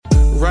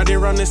Riding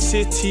around the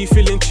city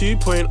feeling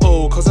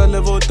 2.0, cause I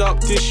leveled up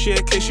this year,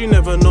 case you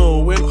never know.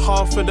 Went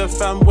half for the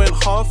fam, went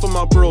half for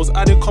my bros.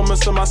 Added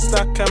comments to my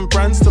stack and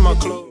brands to my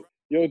clothes.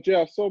 Yo, Jay,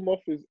 I saw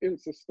Moff's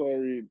Insta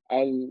story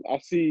and I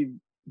see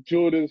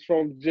Jordans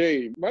from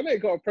Jay. Man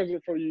ain't got a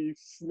present for you,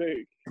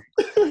 snake.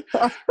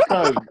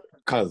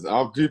 Cause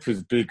our group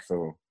is big,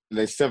 so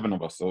there's 7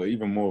 of us, so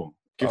even more.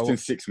 Gifting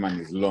 6 man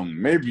is long.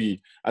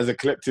 Maybe as a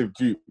collective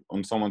group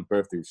on someone's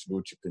birthday, we should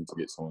all chip in to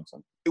get someone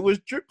something. It was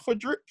drip for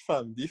drip,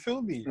 fam. Do you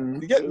feel me?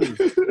 You get me?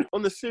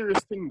 On the serious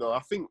thing, though, I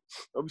think,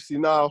 obviously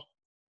now,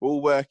 we're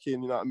all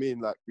working, you know what I mean?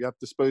 Like, we have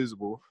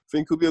disposable. I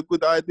think it would be a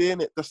good idea,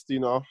 innit? Just,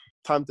 you know,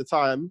 time to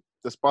time,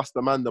 just bust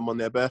the man them on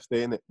their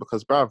birthday, innit?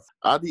 Because, bruv,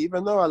 I didn't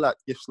even know I like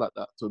gifts like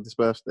that to this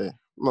birthday.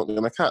 I'm not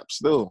going to cap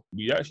still.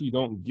 We actually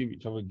don't give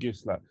each other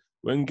gifts. Like,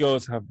 when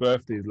girls have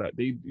birthdays, like,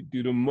 they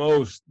do the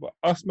most. But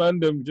us,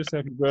 man, them just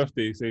happy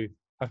birthday, say,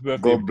 happy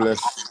birthday. God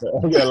bless.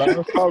 Yeah, like,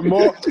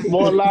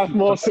 more life,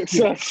 more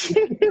success. Do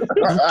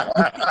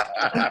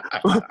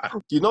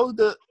you know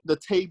the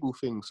table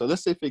thing? So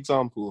let's say, for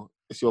example,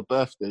 it's your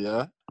birthday,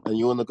 yeah? And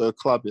you want to go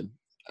clubbing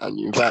and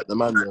you invite the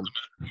man in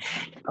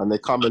and they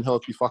come and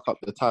help you fuck up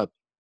the tab.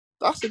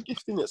 That's a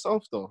gift in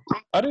itself, though.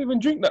 I don't even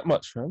drink that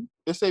much, fam.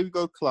 Let's say we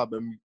go club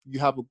and you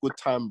have a good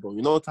time, bro.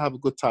 You know what to have a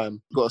good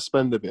time. You got to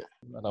spend a bit.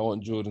 And I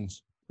want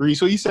Jordans. Reece,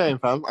 what are you saying,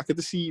 fam? I could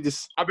just see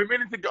this. I've been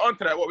meaning to get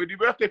onto that. What, we do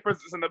birthday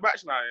presents in the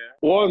batch now, yeah?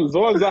 Ones,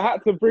 I had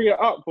to bring it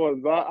up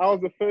once. I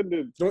was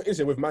offended. You know what it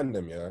is with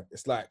Mandem, yeah?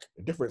 It's like,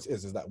 the difference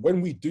is that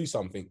when we do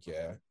something,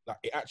 yeah, like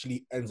it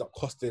actually ends up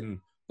costing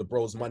the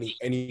bros money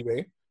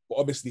anyway. But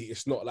obviously,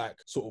 it's not like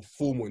sort of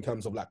formal in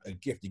terms of like a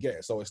gift, you get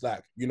it? So it's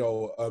like, you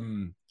know,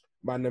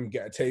 man them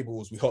get a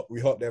tables, we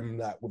help them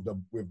like with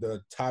the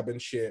tab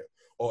and shit.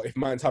 Or if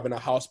man's having a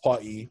house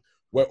party,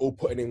 we're all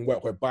putting in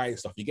work, we're buying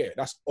stuff, you get it?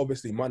 That's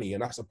obviously money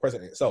and that's a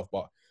present in itself.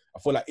 But I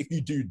feel like if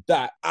you do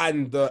that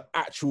and the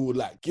actual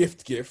like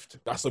gift,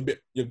 that's a bit,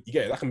 you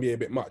get it, that can be a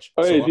bit much.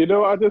 Hey, so, do you know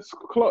what I just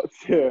clocked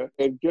here?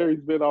 And Gary's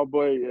been our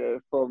boy, yeah,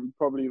 from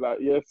probably like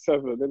year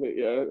 7, isn't it,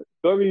 yeah?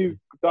 Donnie's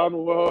done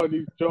well on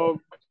his job,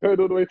 going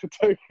all the way to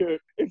Tokyo.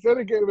 Instead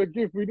of getting him a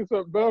gift, we just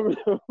went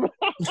Birmingham.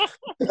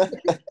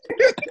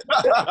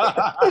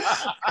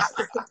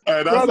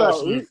 Hey, that's Brother,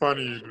 actually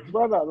funny.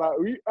 Brother, like,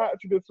 we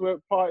actually just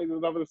went parties in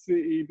another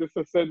city just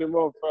to send him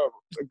off, fam.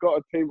 Got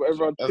a table,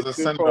 everyone As a tipped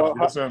in send for off,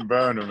 you just went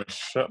Burnham and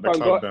shut the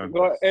fam, club down.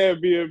 got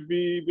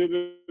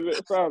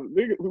Airbnb, fam.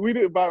 We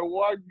didn't buy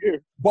one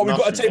gift. but we got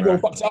a Nothing, table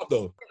and man. fucked it up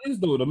though. It is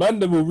though, the man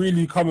that will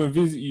really come and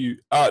visit you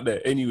out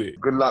there anyway.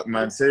 Good luck,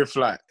 man. Safe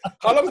flight.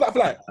 How long is that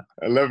flight?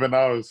 11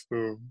 hours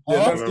still.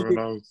 Yeah, 11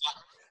 hours.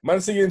 Man,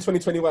 see you in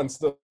 2021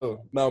 still.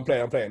 No, I'm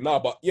playing. No,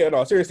 but yeah,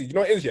 no, seriously, you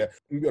know what it is, yeah?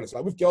 To be honest,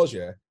 like with girls,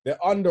 yeah,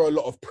 they're under a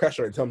lot of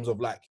pressure in terms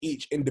of like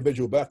each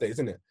individual birthday,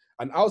 isn't it?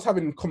 And I was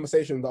having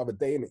conversations the other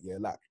day in it, yeah,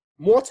 like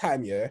more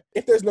time, yeah,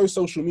 if there's no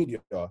social media,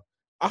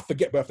 I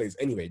forget birthdays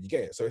anyway, you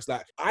get it? So it's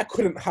like, I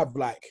couldn't have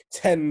like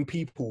 10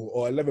 people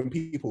or 11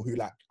 people who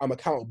like I'm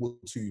accountable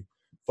to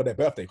for their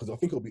birthday because I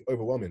think it'll be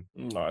overwhelming.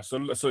 No, so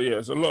yeah,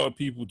 it's a lot of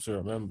people to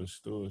remember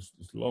still. It's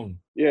long.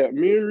 Yeah,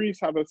 me and Reece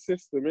have a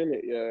system in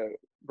it, yeah.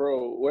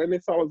 Bro, when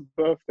it's someone's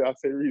birthday, I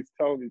say, Reece,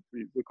 tell me,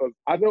 please, because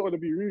I don't want to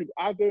be rude.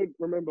 I don't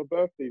remember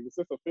birthdays. It's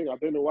just a thing. I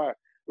don't know why.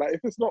 Like, if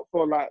it's not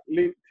for, like,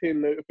 LinkedIn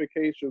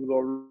notifications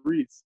or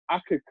Reece,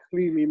 I could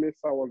cleanly miss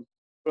someone's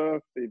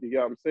birthday, do you get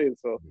what I'm saying?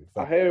 So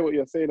I hear what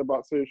you're saying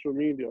about social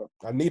media.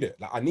 I need it.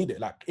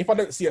 Like, if I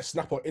don't see a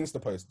snap or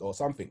Insta post or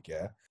something,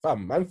 yeah,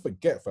 fam, man,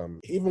 forget, fam.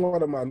 Even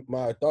one of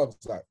my dogs,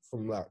 like,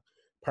 from, like,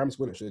 primary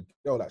school, she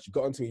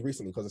got onto me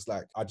recently because it's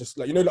like, I just,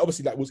 like, you know, like,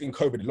 obviously, like, was in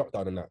COVID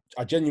lockdown and that.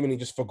 I genuinely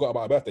just forgot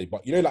about her birthday.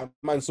 But, you know, like,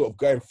 man sort of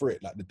going through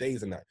it, like, the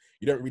days and that.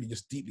 You don't really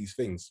just deep these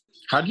things.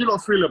 How do you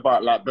not feel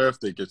about, like,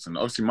 birthday gifts? And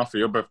obviously, Muffy,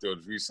 your birthday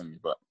was recently,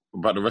 but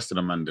about the rest of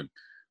the mandem,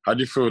 how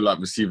do you feel, like,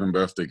 receiving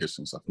birthday gifts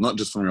and stuff? Not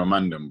just from your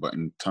mandem, but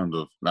in terms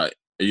of, like,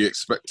 are you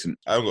expecting?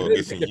 I haven't got a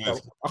gift in years.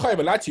 I can't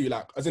even lie to you,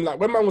 like, as in, like,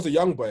 when man was a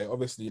young boy,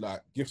 obviously,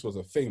 like, gifts was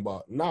a thing,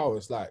 but now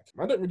it's like,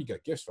 man, I don't really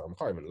get gifts, fam. I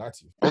can't even lie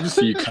to you.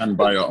 Obviously, you can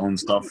buy your own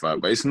stuff, right?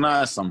 But it's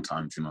nice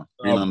sometimes, you know,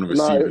 being on the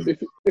receiving. No,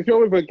 if you're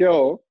with a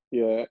girl,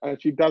 yeah,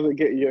 and she doesn't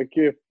get you a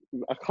gift,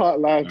 I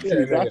can't lie to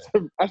you.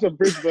 That's a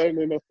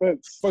Brisbane in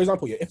offence. For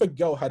example, yeah, if a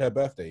girl had her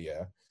birthday,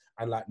 yeah,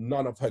 and, like,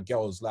 none of her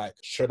girls, like,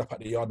 showed up at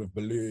the yard with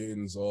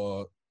balloons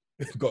or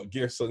got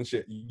gifts and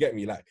shit, you get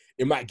me? Like,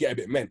 it might get a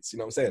bit mental, you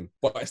know what I'm saying?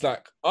 But it's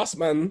like, us,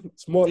 man,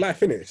 it's more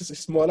life, innit?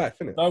 It's more life,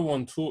 innit? I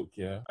won talk,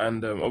 yeah.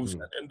 And obviously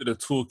at the end of the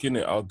talk,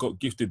 innit, I got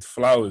gifted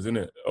flowers,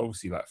 innit?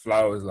 Obviously, like,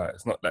 flowers, like,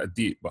 it's not that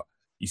deep, but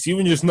you see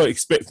when you're just not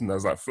expecting, I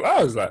was like,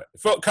 flowers, like,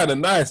 it felt kind of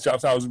nice, I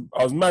was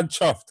mad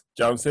chuffed, do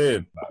you know what I'm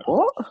saying? Like,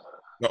 what?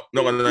 Not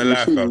gonna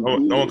lie, fam.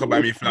 No one can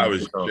buy me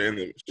flowers. No,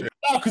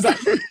 because I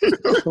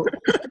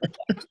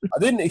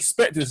didn't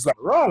expect this. Like,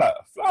 raw, like,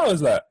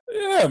 flowers, like,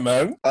 yeah,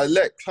 man.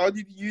 Lex, how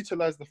did you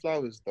utilize the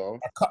flowers, though?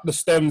 I cut the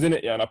stems in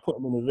it, yeah, and I put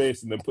them in a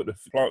vase and then put the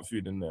plant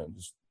food in there and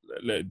just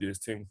let it do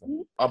its thing.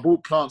 I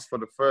bought plants for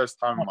the first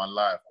time in my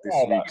life this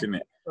week,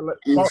 innit?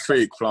 All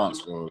fake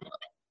plants, bro.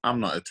 I'm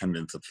not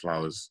attending to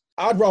flowers.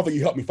 I'd rather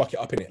you help me fuck it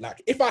up, innit?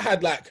 Like, if I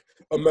had like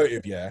a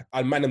motive, yeah,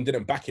 and man them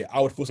didn't back it,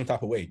 I would feel some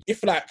type of way.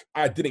 If like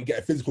I didn't get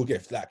a physical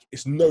gift, like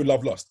it's no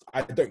love lost.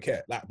 I don't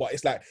care. Like, but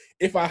it's like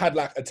if I had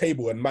like a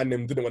table and man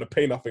them didn't want to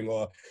pay nothing,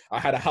 or I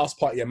had a house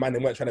party and man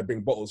them weren't trying to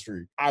bring bottles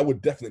through, I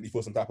would definitely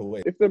feel some type of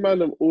way. If the man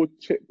them all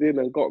chipped in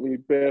and got me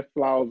bare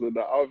flowers and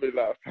that, I'll be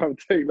like, fam,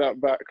 take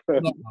that back.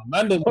 Man. No,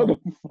 man, them, What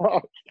the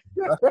fuck?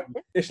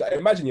 It's like,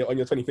 imagine you're on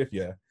your 25th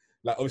year.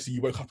 Like, obviously,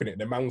 you woke up in it,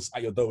 the man's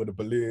at your door with the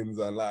balloons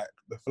and, like,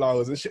 the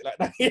flowers and shit like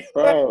that.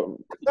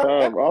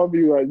 Fam, I'll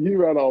be like, you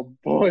ran a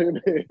boy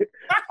in it.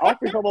 I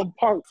think I'm on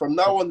punk. From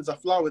now on, there's a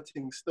flower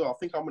thing still. I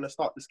think I'm going to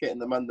start just getting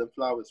the man them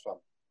flowers, fam.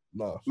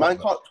 No, Man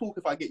can't talk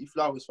if I get you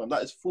flowers, fam.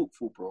 That is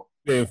fruitful, bro.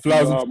 yeah,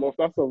 flowers. Nah, Moff,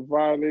 that's a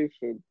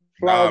violation.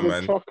 Flowers man.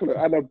 and chocolate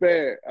and a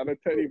bear and a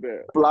teddy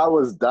bear.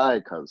 Flowers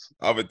die, cuz.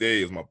 The other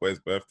day was my boy's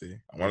birthday.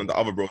 And one of the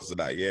other bros was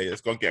like, yeah,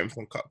 let's go get him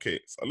some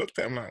cupcakes. I looked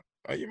at him like,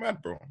 are you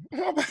mad, bro?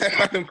 I'm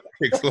buying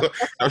cupcakes. So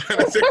I'm trying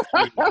to say,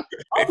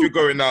 if you're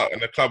going out in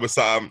the club or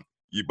something,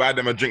 you buy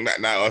them a drink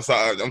that night or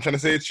something. I'm trying to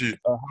say to you.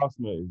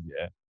 Housemate,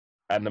 yeah.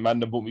 And the man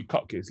that bought me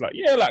cupcakes, like,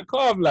 yeah, like,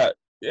 carve, like,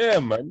 yeah,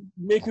 man,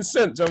 making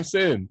sense, you know what I'm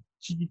saying?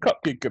 Cheeky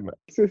cupcake and that.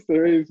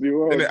 Sister raised me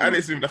well. And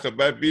it seemed like a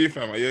bad beef,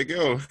 fam. Are you a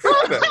girl?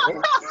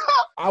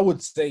 I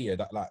would say, yeah,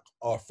 that, like,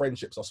 our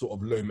friendships are sort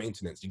of low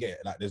maintenance. You get it?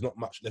 Like, there's not,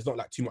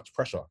 like, too much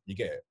pressure. You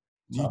get it?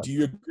 Do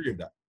you agree with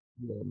that?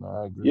 Yeah, no,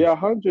 I agree. Yeah,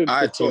 100%.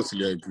 I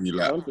totally agree.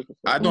 Like, 100%.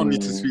 I don't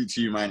need to speak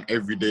to you, man,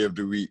 every day of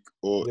the week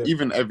or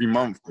even every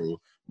month, bro.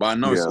 But I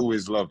know it's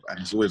always love and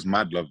it's always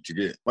mad love. Do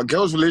you get it? But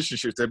girls'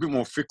 relationships, they're a bit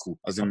more fickle,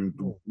 as in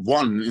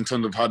one, in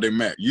terms of how they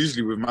met.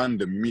 Usually with man,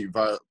 they meet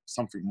via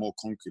something more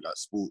concrete, like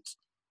sports,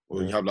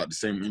 or you have like the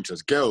same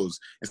interests. Girls,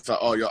 it's like,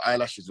 oh, your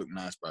eyelashes look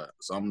nice, bro.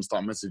 So I'm gonna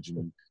start messaging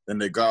them. Then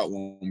they go out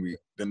 1 week.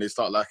 Then they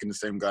start liking the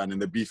same guy, and then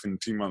they're beefing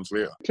 2 months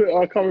later.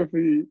 Twitter coming for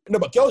you. No,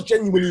 but girls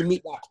genuinely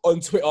meet, like, on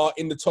Twitter,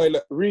 in the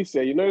toilet. Reese,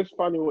 you know it's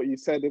funny what you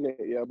said, innit,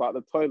 yeah, about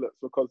the toilets,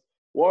 because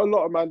what a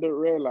lot of men don't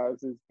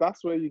realise is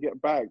that's where you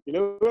get bagged. You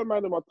know, when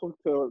man am I talking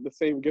to the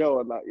same girl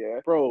and that,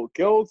 yeah? Bro,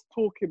 girls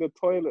talk in the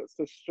toilets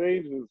to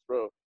strangers,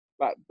 bro.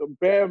 Like, the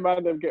bare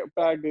man them get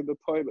bagged in the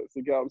toilets,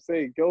 you get what I'm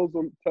saying? Girls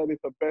will turn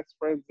into best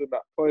friends in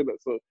that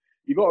toilet, so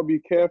you got to be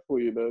careful,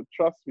 you know?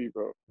 Trust me,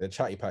 bro. They're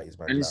chatty patties,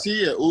 man. And you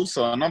see,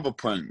 also, another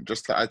point,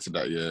 just to add to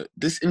that, yeah,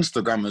 this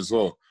Instagram as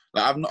well.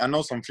 Like, I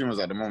know some females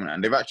at the moment,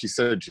 and they've actually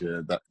said,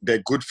 yeah, that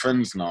they're good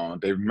friends now.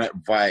 They've met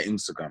via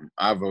Instagram,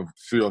 either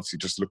through obviously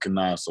just looking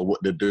nice or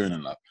what they're doing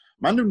and that.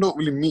 Man, they don't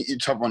really meet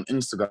each other on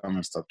Instagram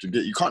and stuff.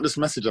 You can't just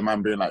message a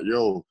man being like,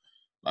 yo,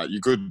 like,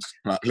 you good?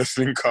 Like, let's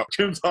link up.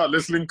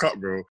 Let's link up,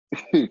 bro.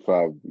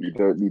 Fam, you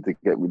don't need to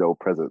get me no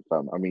present,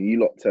 fam. I mean,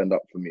 you lot turned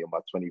up for me on my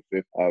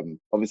 25th.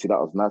 Obviously, that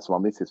was nice for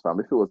my missus, fam.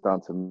 If it was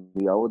down to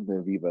me, I wouldn't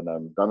have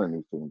even done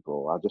anything,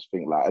 bro. I just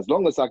think, like, as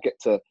long as I get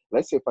to,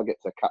 let's say if I get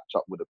to catch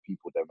up with the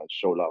people them and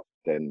show love,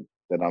 then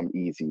I'm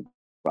easy.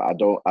 But I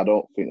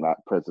don't think like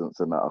presents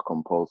and that are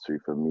compulsory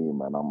for me,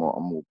 man. I'm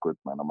all good,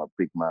 man. I'm a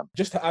big man.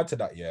 Just to add to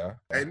that, yeah.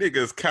 Hey,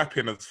 nigga's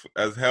capping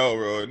as hell,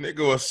 bro. Nigga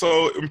was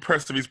so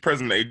impressed with his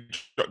present that he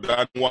dropped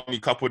down one a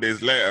couple of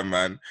days later,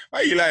 man.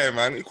 Why you lying,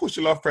 man? Of course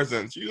you love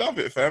presents. You love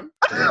it, fam.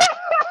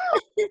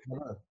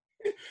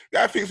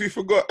 Guy thinks we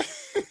forgot.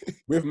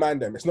 With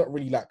Mandem, it's not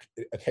really like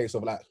a case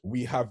of like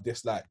we have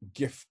this like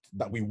gift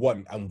that we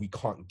want and we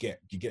can't get.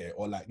 You get it?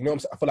 Or like, you know what I'm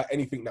saying? I feel like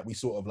anything that we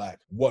sort of like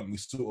want, we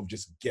sort of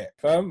just get.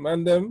 Fam,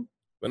 Mandem,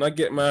 when I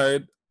get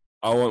married,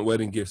 I want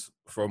wedding gifts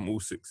from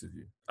all 6 of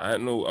you. I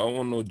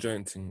want no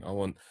joint thing. I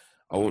want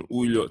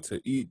all you lot to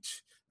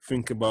each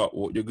think about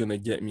what you're gonna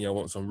get me. I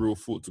want some real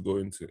thought to go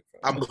into it.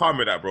 I'm calm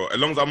with that, bro. As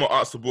long as I'm not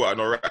asked to bought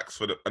no racks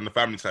for the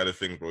family side of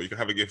things, bro. You can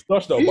have a gift.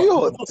 Gosh, though,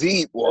 You're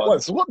deep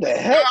ones. What the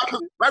heck?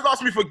 Man's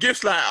asked me for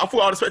gifts, like I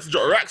thought I'd expect to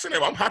drop racks in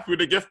it. I'm happy with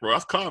the gift, bro.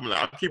 That's calm.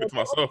 Like I'll keep it to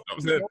myself. You know what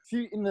I'm saying?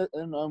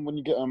 See, when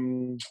you get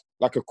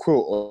like a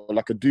quilt or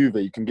like a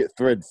duvet, you can get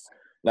threads.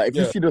 Like if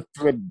you see the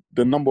thread,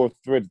 the number of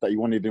threads that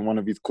you wanted in one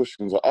of these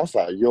cushions, I was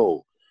like,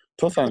 yo,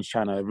 Tossan's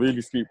trying to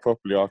really sleep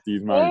properly after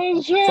he's married.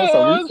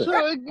 I'm trying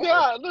to get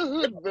out the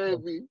hood,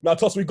 baby. Now,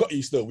 Toss, we got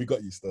you still.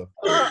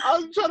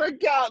 I'm trying to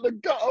get out the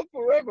gutter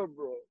forever,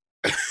 bro.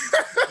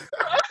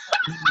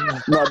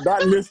 No,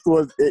 that list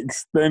was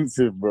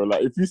extensive, bro.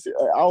 Like, if you see,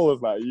 I was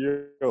like,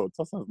 yo,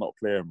 Tossan's not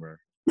playing, bro.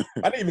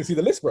 I didn't even see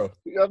the list, bro.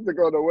 You have to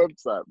go on the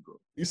website, bro.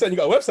 You said you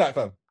got a website,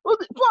 fam.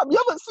 Fam, you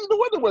haven't seen the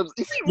wedding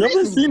website. You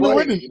haven't seen the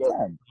wedding,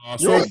 fam.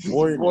 You're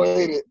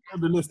spoiling it.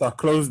 The list, I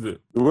closed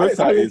it. The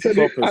website is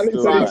proper.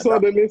 Alex said he saw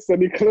the list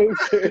and he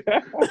closed it.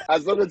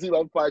 As long as you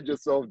don't find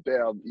yourself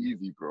there, I'm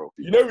easy, bro.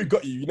 You know we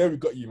got you, man.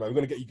 We're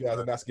going to get you guys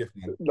a nice gift,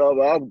 man. No,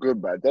 I'm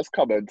good, man. Just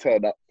come and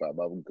turn up, fam.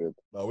 I'm good.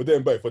 No, we're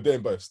doing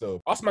both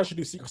still. Us, man, should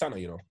do Secret Santa,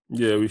 you know.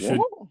 Yeah, we should.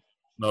 What?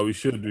 No, we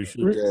should.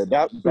 Yeah,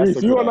 that's Reece,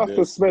 a you good want us idea.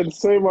 to spend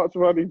so much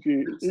money,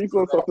 G. You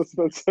want us to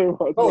spend so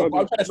much Oh, money.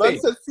 I'm trying to Man say.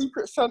 said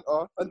Secret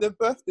Santa and then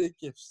birthday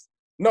gifts.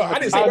 No, I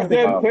didn't say And birthday.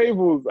 then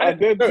tables. And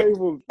then No.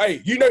 tables.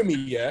 Hey, you know me,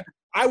 yeah?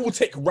 I will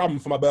take rum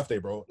for my birthday,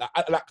 bro.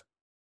 Like,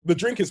 The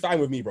drink is fine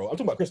with me, bro. I'm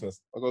talking about Christmas.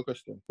 I got a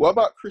question. What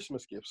about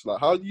Christmas gifts? Like,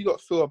 how do you lot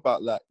feel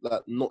about like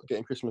not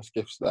getting Christmas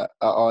gifts at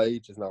our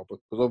ages now?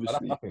 Because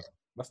obviously,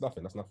 That's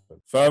nothing.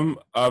 Fam,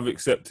 I've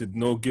accepted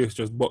no gifts,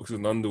 just boxes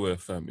and underwear,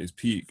 fam. It's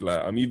peak.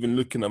 Like, I'm even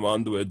looking at my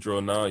underwear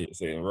drawer now, yet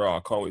saying, "Rah,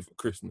 I can't wait for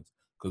Christmas."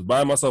 Because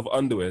buying myself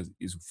underwear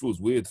feels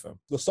weird, fam.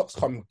 The socks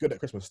come good at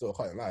Christmas still,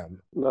 I can't lie.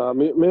 Nah,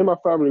 me and my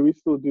family, we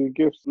still do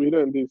gifts. We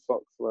don't do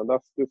socks, man.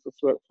 That's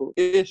disrespectful.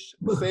 Ish,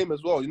 the same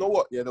as well. You know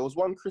what? Yeah, there was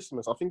one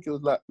Christmas, I think it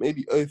was like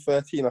maybe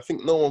 2013. I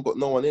think no one got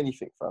no one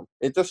anything, fam.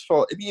 It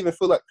didn't even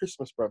feel like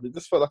Christmas, bruv. It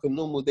just felt like a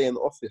normal day in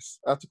the office.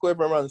 I had to call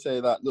everyone around and say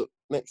that, look,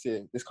 next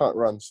year, this can't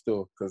run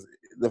still, because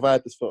the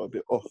vibe just felt a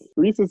bit off.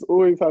 Reese has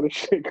always had a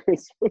shit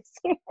Christmas.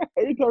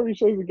 Every time he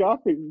shows a guy, I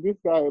think this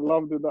guy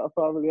loved in that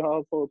family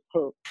household.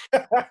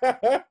 You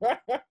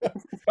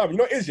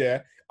know what it is,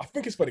 yeah? I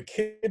think it's for the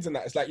kids and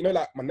that. It's like, you know,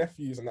 like my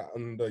nephews and that,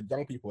 and the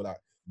young people, like,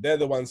 they're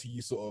the ones who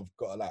you sort of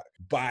got to, like,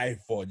 buy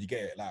for, you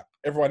get it? Like,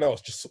 everyone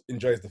else just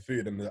enjoys the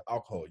food and the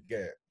alcohol, you get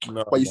it?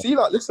 No, but you see,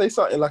 like, let's say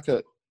something like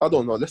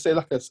let's say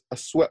like a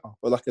sweater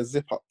or like a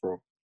zip-up, bro.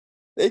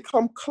 They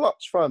come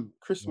clutch, fam,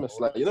 Christmas.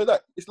 Like, you know,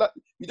 that it's like,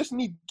 you just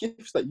need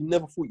gifts that you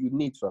never thought you'd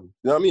need, fam.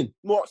 You know what I mean?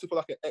 I'm not asking for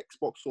like an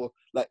Xbox or,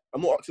 like,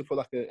 I'm not asking for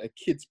like a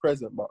kid's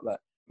present, but like,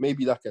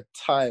 maybe like a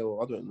tie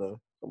or, I don't know,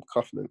 some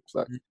cufflinks.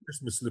 Like,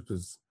 Christmas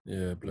slippers.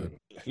 Yeah, blood.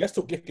 Let's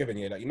talk gift giving,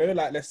 yeah. Like, you know,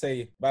 like, let's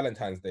say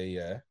Valentine's Day,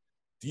 yeah.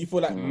 Do you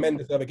feel like men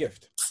deserve a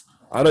gift?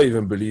 I don't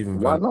even believe in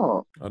Why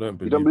not? I don't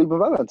believe. You don't believe in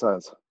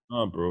Valentine's?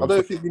 No, bro. I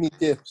don't think we need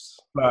gifts.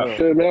 Like,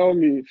 Chanel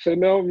me.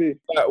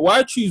 Like,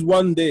 why choose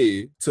one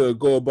day to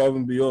go above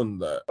and beyond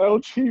that? El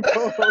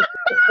Cheapo.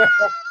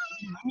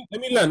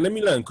 Let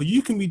me learn. Because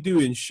you can be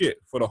doing shit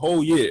for the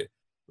whole year.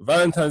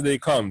 Valentine's Day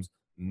comes.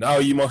 Now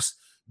you must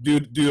do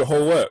the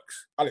whole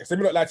works. Alex, let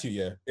me not lie to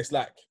you, yeah. It's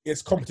like,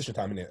 it's competition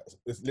time, innit?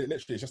 It's literally,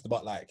 it's just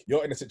about like,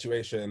 you're in a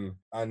situation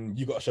and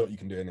you got to show what you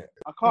can do, innit?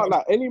 I can't,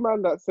 like, any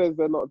man that says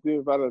they're not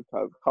doing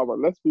Valentine's, come on,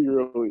 let's be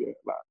real, yeah.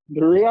 Like,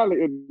 the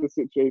reality of the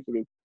situation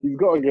is, he's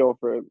got a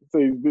girlfriend, so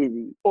he's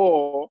busy.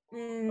 Or,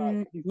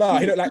 like, nah,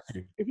 he don't like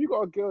you. If you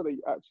got a girl that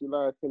you actually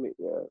like, innit,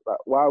 yeah, like,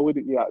 why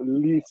wouldn't you at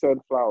least send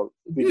flowers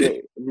to get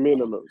it,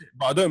 minimum?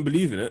 But I don't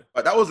believe in it.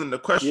 But that wasn't the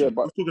question. Yeah, I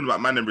was talking about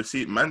man and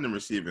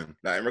receiving.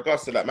 Like, in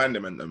regards to like man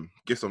and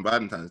gifts on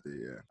Valentine's Day,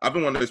 yeah. I've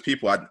been one of those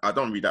people, I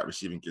don't read that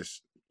receiving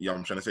gifts. Yeah,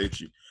 I'm trying to say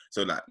to you.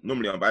 So, like,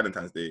 normally on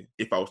Valentine's Day,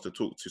 if I was to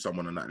talk to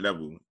someone on that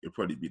level, it'd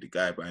probably be the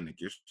guy buying the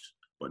gifts.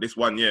 But this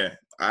one year,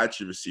 I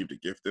actually received a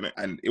gift, innit?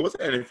 And it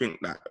wasn't anything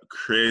like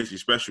crazy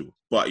special.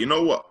 But you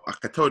know what? I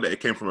could tell that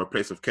it came from a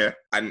place of care.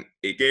 And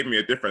it gave me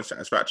a different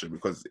satisfaction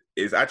because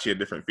it's actually a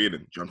different feeling.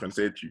 Do you know what I'm trying to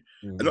say to you?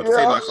 And not to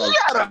say like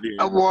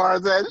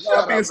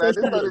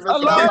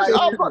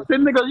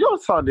nigga, you're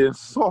sounding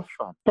soft,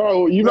 fam.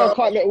 Bro, you know,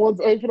 can't let one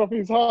open up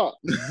his heart.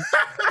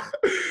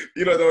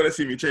 You don't want to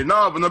see me change.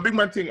 No, but the big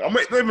man thing, I'm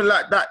not even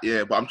like that,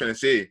 yeah. But I'm trying to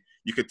say,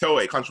 you could tell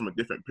it comes from a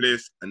different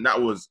place, and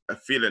that was a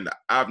feeling that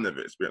I've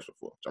never experienced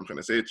before. So I'm trying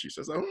to say to you.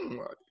 So it's like,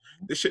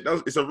 this shit,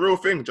 it's a real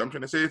thing. I'm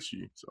trying to say to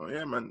you. So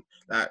yeah, man,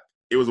 like,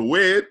 it was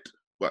weird,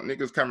 but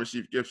niggas can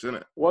receive gifts,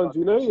 innit? Ones,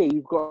 you know, yeah,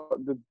 you've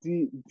got the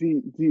deep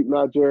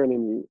Nigerian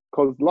in you.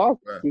 Because last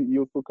week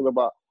you were talking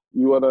about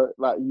you wanna,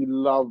 like, you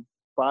love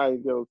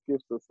buying girls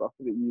gifts and stuff,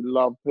 that you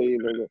love paying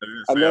it.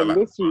 And then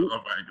this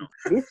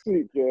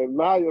week, yeah,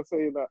 now you're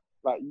saying that,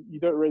 like, you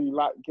don't really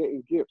like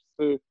getting gifts.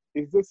 So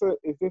is this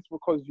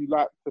because you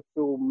like to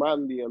feel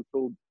manly and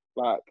feel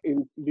like,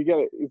 you get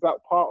it? Is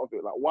that part of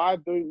it? Like, why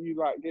don't you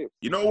like gifts?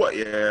 You know what?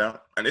 Yeah,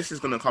 and this is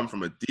gonna come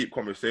from a deep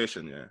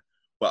conversation, yeah.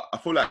 But I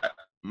feel like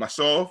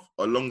myself,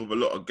 along with a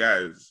lot of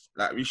guys,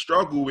 like, we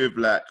struggle with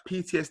like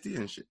PTSD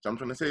and shit. So I'm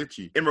trying to say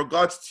to you, in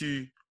regards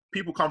to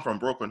people come from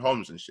broken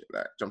homes and shit,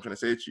 like, I'm trying to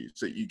say to you,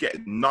 so you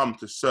get numb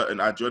to certain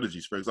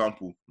ideologies. For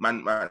example,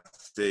 man might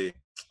say,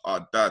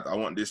 "Oh, dad, I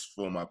want this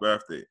for my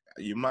birthday."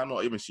 You might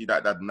not even see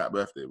that dad on that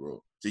birthday,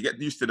 bro. So you get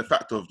used to the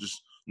fact of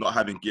just not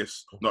having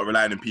gifts, not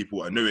relying on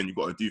people, and knowing you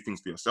got to do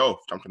things for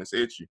yourself. I'm trying to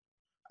say to you.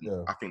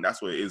 Yeah. I think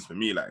that's what it is for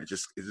me. Like, it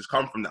just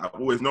come from that.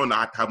 I've always known that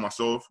I have to have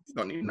myself. You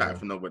don't need that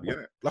for nobody,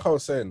 innit? Like I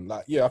was saying,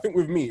 like, yeah, I think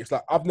with me, it's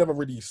like I've never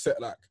really set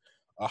like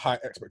a high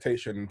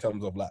expectation in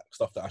terms of like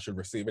stuff that I should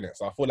receive in it.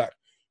 So I feel like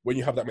when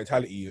you have that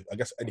mentality, I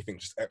guess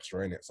anything's just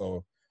extra in it.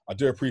 So I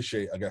do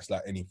appreciate, I guess,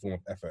 like any form of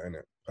effort in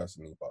it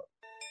personally, but.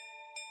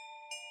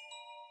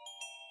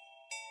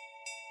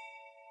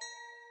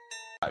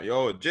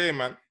 Yo, Jay,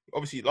 man.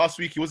 Obviously, last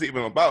week he wasn't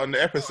even about in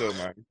the episode,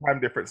 man. Time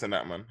difference and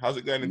that, man. How's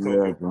it going in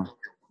Tokyo? Yeah, bro.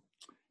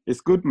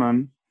 It's good,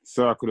 man.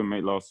 So I couldn't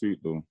make last week,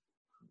 though.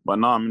 But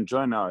now I'm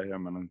enjoying it out here,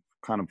 man. I'm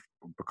kind of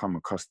become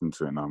accustomed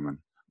to it now, man.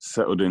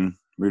 Settled in,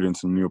 moved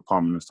into a new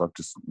apartment and stuff,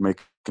 just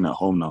making it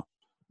home now.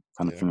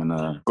 Kind of thing.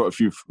 And got a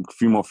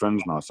few more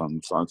friends now, so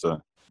I'm starting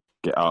to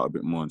get out a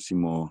bit more and see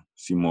more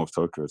of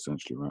Tokyo,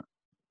 essentially, right?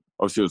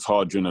 Obviously, it was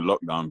hard during the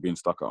lockdown, being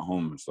stuck at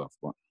home and stuff,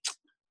 but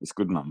it's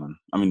good now, man.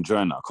 I'm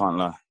enjoying it. I can't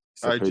lie.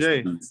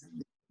 Jay.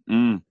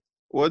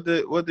 What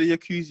the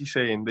Yakuza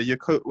saying?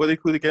 What are they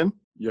called again?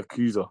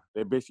 Yakuza.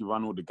 They basically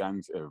run all the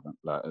gangs, everything.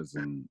 Like, as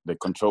in, they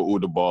control all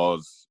the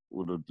bars,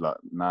 all the like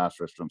nice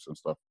restaurants and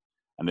stuff.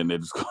 And then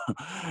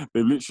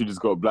they literally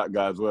just got black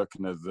guys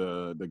working as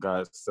the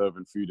guys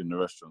serving food in the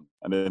restaurant.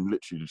 And then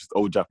literally just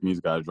old Japanese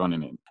guys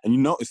running it. And you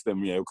notice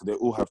them, yeah, because they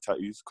all have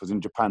tattoos. Because in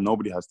Japan,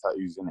 nobody has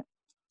tattoos in it.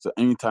 So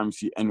anytime you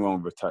see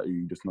anyone with a tattoo,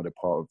 you just know they're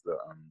part of the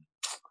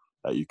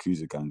that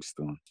Yakuza gang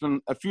still.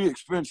 A few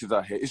experiences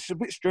out here. It's a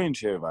bit strange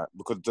here, right?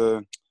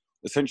 Because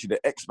essentially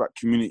the expat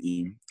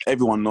community,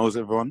 everyone knows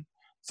everyone.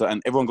 So,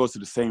 and everyone goes to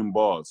the same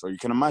bars. So you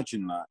can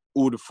imagine that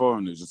all the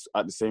foreigners just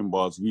at the same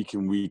bars week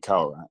in, week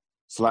out, right?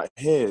 So like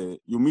here,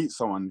 you'll meet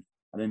someone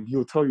and then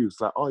he'll tell you, it's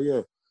like, oh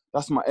yeah,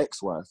 that's my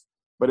ex-wife.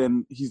 But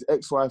then his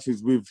ex-wife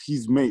is with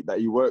his mate that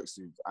he works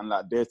with and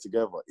like they're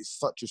together. It's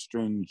such a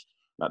strange,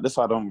 like that's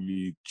why I don't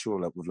really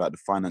chill like with like the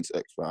finance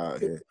expert out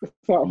here.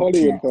 It's like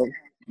Hollywood.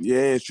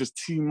 Yeah, it's just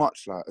too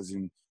much, like as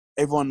in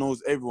everyone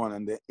knows everyone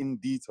and they're in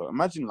detail.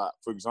 Imagine like,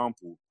 for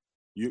example,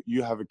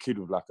 you have a kid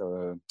with like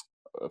a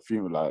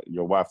female, like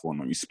your wife or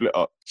not, you split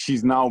up.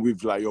 She's now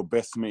with like your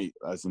best mate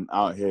as in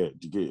out here.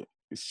 Do you get it?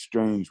 It's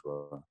strange,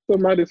 bro. The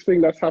maddest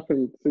thing that's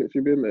happened since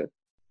you've been there.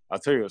 I'll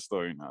tell you a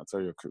story now. I'll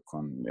tell you a quick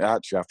one. It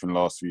actually happened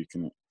last week,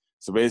 innit?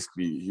 So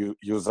basically,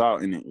 he was out,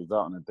 innit? He was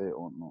out on a date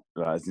or not.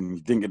 Like, as in, he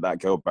didn't get that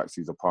girl back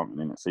to his apartment,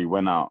 innit? So he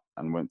went out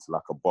and went to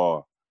like a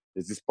bar.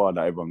 There's this bar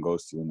that everyone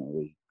goes to, innit?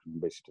 Where you can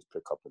basically just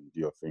pick up and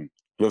do your thing.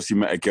 He obviously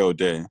met a girl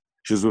there.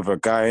 She was with a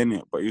guy,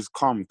 innit? But he was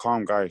calm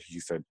guy, he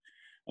said.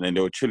 And then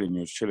they were chilling.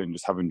 He was chilling,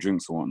 just having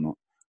drinks and whatnot.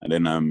 And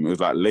then it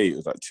was like late. It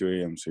was like 2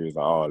 a.m. So he was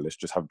like, oh, let's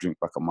just have drinks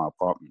back at my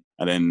apartment.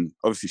 And then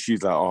obviously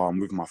she's like, oh, I'm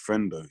with my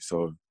friend though.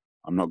 So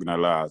I'm not going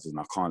to lie, as in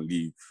I can't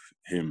leave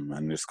him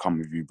and just come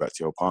with you back to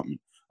your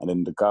apartment. And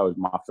then the guy with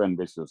my friend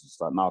basically was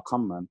just like, nah,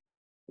 come, man.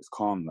 It's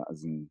calm. Like,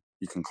 as in,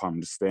 you can come,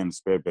 just stay in the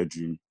spare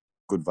bedroom.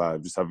 Good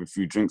vibe. Just have a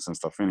few drinks and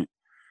stuff, innit?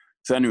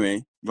 So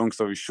anyway, long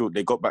story short,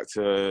 they got back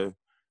to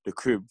the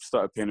crib,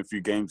 started playing a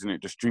few games in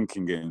it, just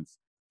drinking games.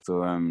 So,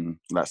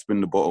 like,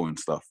 spin the bottle and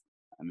stuff.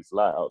 And it's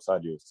light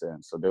outside, you were saying.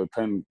 So they were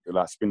playing,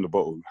 like, spin the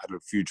bottle, had a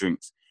few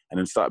drinks, and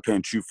then started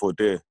playing Truth or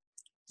Dare.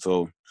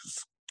 So,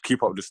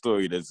 keep up the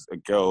story. There's a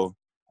girl,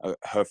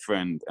 her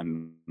friend,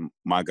 and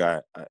my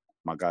guy's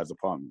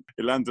apartment.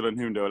 It landed on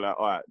him. They were like,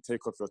 all right,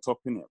 take off your top,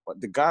 innit? But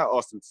the guy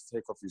asked him to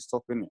take off his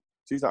top, innit?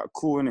 So he's like,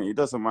 cool, innit? He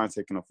doesn't mind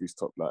taking off his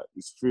top. Like,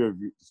 it's three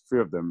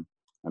of them,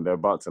 and they're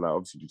about to, like,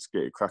 obviously just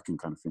get it cracking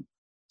kind of thing.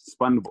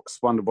 Spun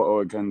the bottle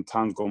again.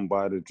 Time's gone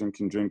by. They're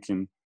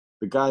drinking.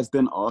 The guys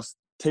then asked,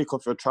 take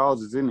off your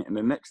trousers, innit? And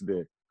the next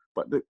day.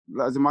 But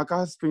my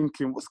guy's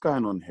thinking, what's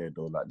going on here,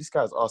 though? Like, this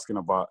guy's asking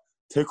about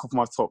take off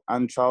my top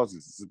and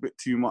trousers. It's a bit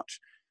too much.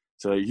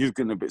 So he's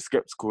getting a bit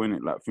skeptical,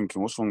 innit? Like,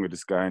 thinking, what's wrong with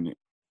this guy, innit?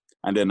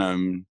 And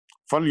then,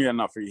 funnily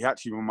enough, he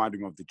actually reminded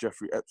me of the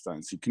Jeffrey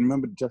Epstein. So you can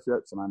remember Jeffrey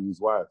Epstein and his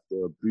wife. They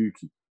were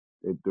booky.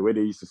 The way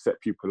they used to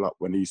set people up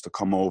when they used to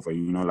come over,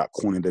 you know, like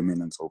corner them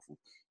in and so forth.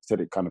 He said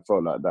it kind of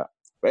felt like that.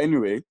 But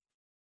anyway,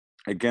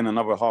 again,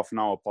 another half an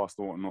hour passed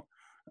or whatnot.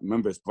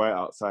 Remember, it's bright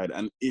outside,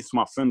 and it's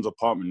my friend's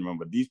apartment.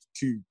 Remember, these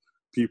two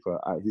people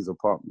are at his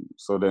apartment.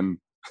 So then,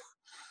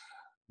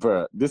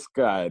 bro, this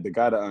guy, the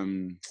guy that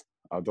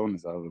I don't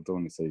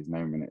want to say his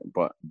name in it,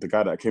 but the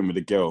guy that came with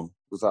the girl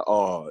was like,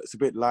 "Oh, it's a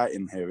bit light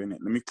in here, innit?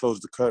 Let me close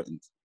the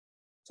curtains."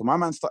 So my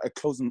man started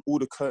closing all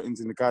the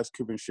curtains in the guy's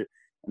crib and shit,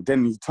 and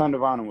then he turned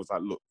around and was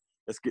like, "Look,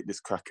 let's get this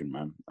cracking,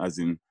 man. As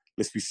in,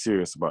 let's be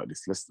serious about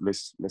this.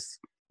 Let's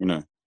you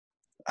know."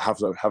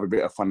 Have a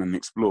bit of fun and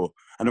explore.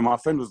 And then my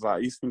friend was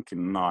like, he's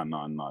thinking, nah,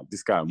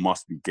 this guy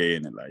must be gay,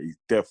 innit? Like, he's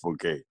definitely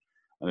gay.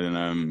 And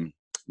then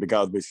the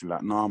guy was basically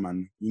like, nah,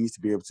 man, you need to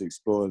be able to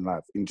explore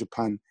life. In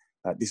Japan,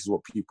 like, this is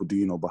what people do,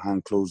 you know,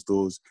 behind closed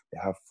doors. They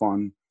have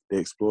fun, they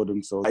explore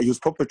themselves. Like, he was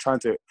probably trying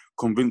to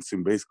convince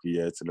him, basically,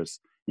 yeah, to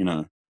just, you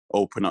know,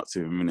 open up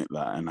to him, innit,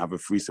 like, and have a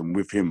threesome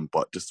with him,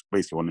 but just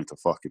basically wanted to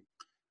fuck him.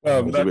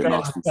 That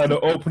guy trying to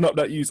open up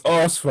that use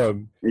arse,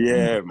 fam.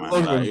 Yeah,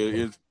 man. Like,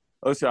 it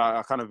obviously,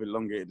 I kind of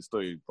elongated the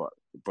story, but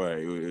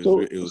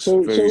it was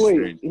very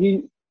strange.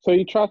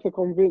 He tried to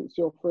convince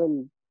your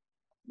friend,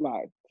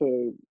 like,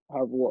 to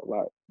have what,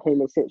 like,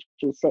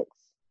 homosexual sex?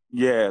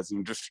 Yeah, as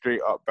in just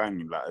straight up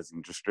banging, like, as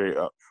in just straight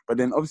up. But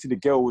then obviously the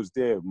girl was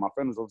there. My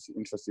friend was obviously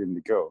interested in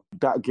the girl.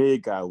 That gay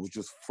guy was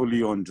just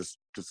fully on, just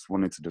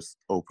wanted to just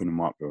open him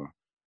up, bro.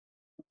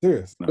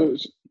 Serious? No.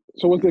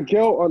 So was the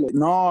girl on it?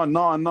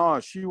 No.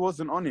 She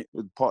wasn't on it. It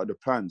was part of the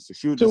plan. So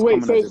she was just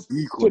coming as a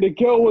decoy. So the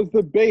girl was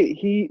the bait.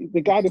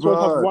 The guy just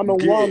wanted to have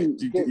one-on-one.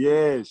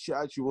 Yeah, she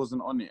actually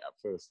wasn't on it at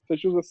first. So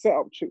she was a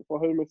setup chick for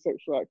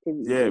homosexual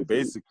activity. Yeah,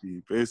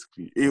 basically.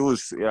 It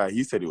was,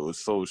 he said it was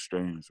so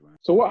strange, man.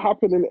 So what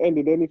happened in the end?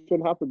 Did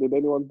anything happen? Did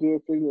anyone do a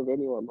thing with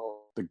anyone?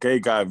 Or? The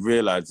gay guy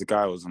realised the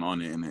guy wasn't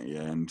on it, innit,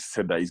 yeah, and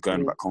said that he's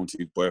going back home to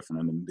his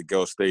boyfriend, and then the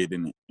girl stayed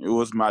in it. It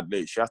was mad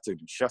late. She had to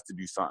do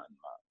something,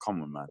 like,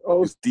 come on, man.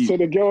 Oh, so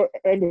the girl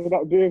ended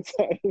up doing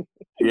something.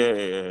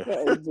 Yeah.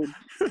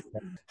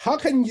 How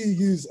can you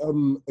use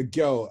a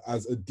girl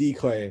as a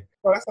decoy?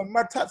 Oh, that's a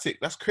mad tactic.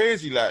 That's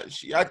crazy. Like,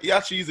 he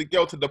actually used a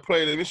girl to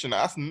deploy the mission.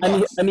 That's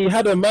nuts. And he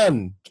had a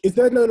man. Is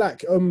there no,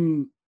 like,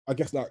 I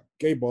guess like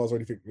gay bars or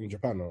anything in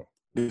Japan, or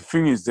The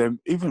thing is,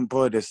 even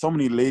boy, there's so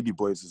many lady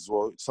boys as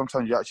well.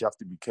 Sometimes you actually have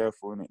to be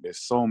careful, innit? There's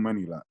so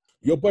many like.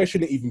 your boy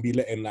shouldn't even be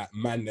letting like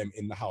man them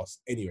in the house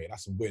anyway.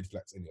 That's a weird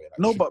flex anyway. Like,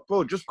 No, but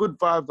bro, just good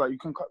vibes. Like you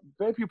can,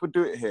 bare people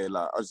do it here.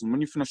 Like as in,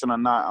 when you finish on a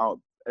night out,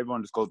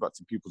 everyone just goes back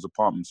to people's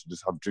apartments to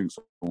just have drinks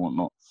and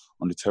whatnot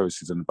on the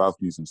terraces and the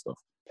balconies and stuff.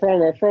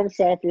 From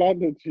South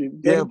London, G.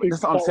 Yeah, but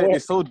that's what I'm saying.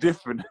 It's so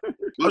different.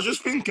 I was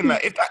just thinking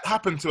that if that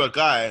happened to a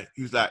guy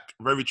who's like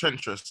very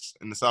treacherous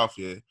in the South,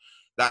 yeah,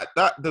 that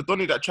the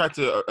Donny that tried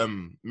to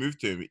move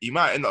to him, he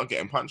might end up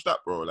getting punched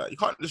up, bro. Like you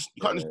can't just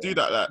do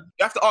that. Like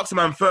you have to ask a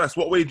man first,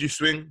 what way do you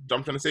swing?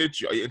 I'm trying to say to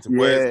you, are you into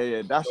boys?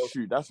 Yeah, that's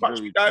true. That's Much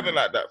very diving true.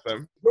 like that,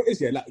 fam. what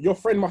is it? Like your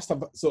friend must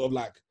have sort of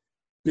like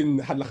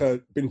been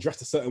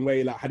dressed a certain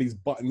way, like had his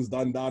buttons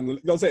done down. You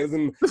know what I'm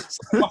saying?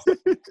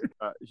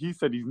 He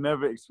said he's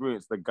never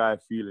experienced a guy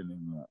feeling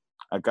him. Like,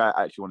 a guy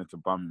actually wanted to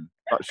bum him.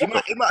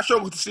 But He might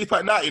struggle to sleep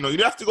at night, you know.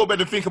 You have to go to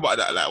bed and think about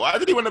that. Like, why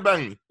did he want to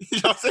bang me?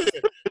 You know what I'm saying?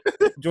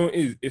 Do you know what it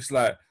is? It's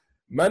like,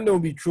 man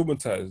don't be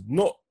traumatized,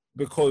 not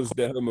because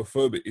they're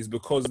homophobic, it's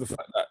because of the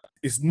fact that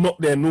it's not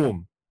their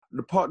norm.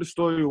 the part of the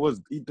story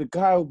was the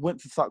guy went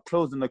to start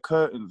closing the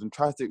curtains and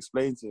tried to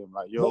explain to him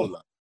like, yo,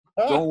 like,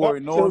 don't worry,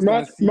 no one's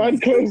gonna see man, you.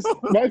 close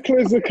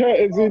the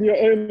curtains in your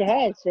own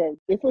house, man.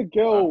 If a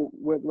girl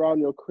went round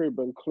your crib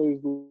and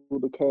closed all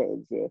the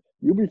curtains, yeah,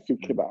 you'll be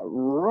thinking about,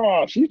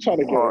 rush, you trying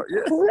to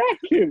get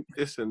cracking.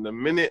 Listen, the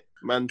minute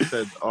man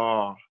said,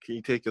 "Oh, can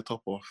you take your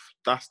top off?"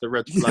 That's the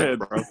red flag,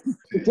 bro.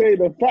 Say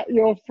the fact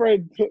your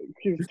friend took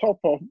his top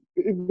off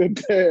in the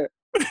day,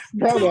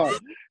 brother.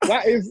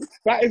 that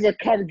is a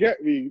come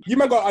get me. You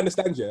man gotta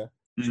understand, yeah.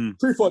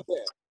 Truth or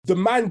dare, the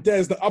man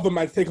dares the other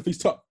man to take off his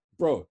top,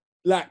 bro.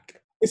 Like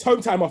it's home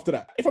time after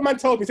that. If a man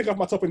tells me to take off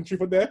my top in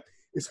truth or dare,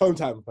 it's home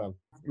time, fam.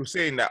 You're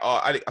saying that,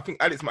 I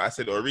think Alex might have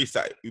said, or Reese,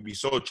 that you'd be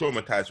so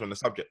traumatized from the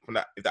subject from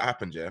that if that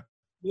happened, yeah.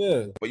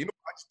 Yeah. But you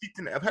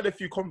know, I've had a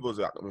few convos with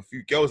a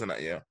few girls in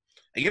that, yeah.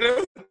 And you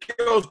know,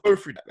 girls go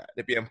through that. Like,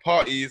 they'd be in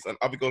parties and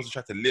other girls will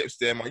try to lips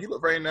them. And you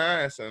look very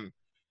nice. And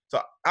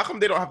so how come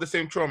they don't have the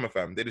same trauma,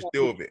 fam? They just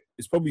deal with it.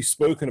 It's probably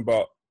spoken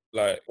about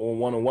like on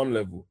one-on-one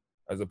level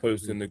as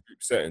opposed to in the group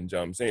setting. Do you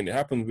know what I'm saying? It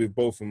happens with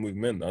both and with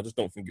men. I just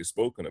don't think it's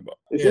spoken about.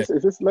 It's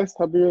just less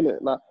taboo, in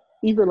it. Like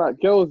even like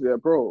girls, yeah,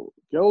 bro.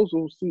 Girls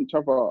will see each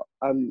other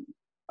and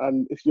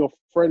it's your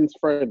friend's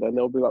friend, and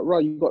they'll be like,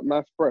 "Right, you got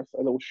nice breasts,"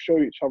 and they'll show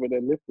each other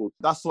their nipples.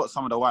 That's what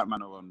some of the white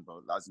men are on,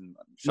 bro. As in,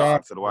 shout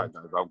out to the white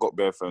guys. I've got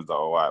bare friends that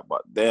are white,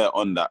 but they're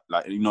on that,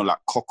 like, you know, like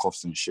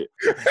cock-offs and shit.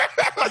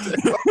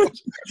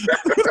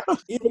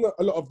 Even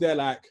a lot of their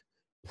like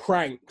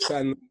pranks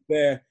and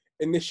their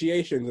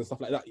initiations and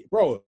stuff like that,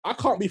 bro. I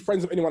can't be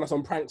friends with anyone that's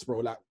on pranks, bro.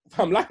 Like,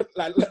 fam, life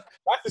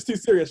is too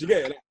serious. You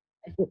get it? Like,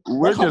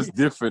 we're just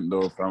different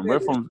though, fam. We're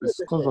from, it's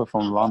because we're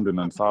from London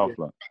and South,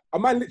 like. A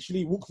man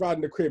literally walks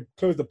around the crib,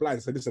 close the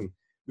blinds, say, "Listen,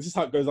 this is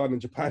how it goes on in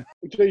Japan."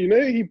 So you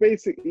know, he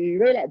basically, you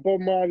know, like Bob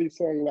Marley's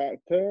song,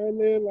 like "Turn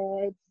the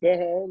lights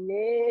down,"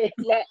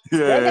 like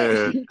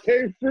that he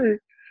came through.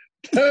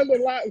 Turn the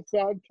lights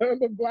down, turn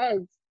the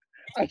blinds.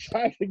 I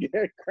tried to get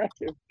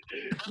cracking,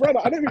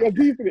 brother. I don't think I'm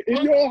deep in it.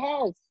 In your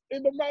house,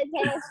 in the man's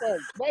house, man.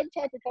 Man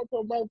tried to come to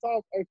a man's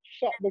house and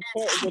shut the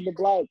curtains and the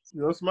blinds.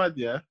 You know what's mad,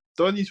 yeah?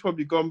 Donny's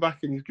probably gone back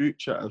in his group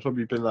chat and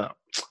probably been like,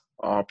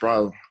 "Oh,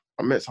 bro,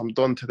 I met some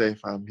Don today,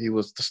 fam. He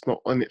was just not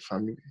on it,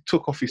 fam. He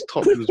took off his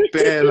top. He was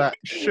bare, like,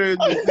 showing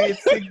the weird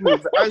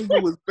signals. The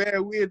angle was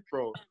bare weird,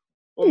 bro.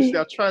 Obviously,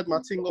 I tried my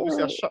thing.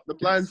 Obviously, I shut the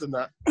blinds and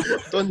that.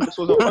 Don just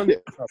wasn't on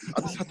it, fam.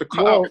 I just had to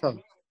cut out,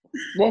 fam."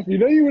 Moff, you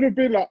know, you would have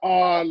been like,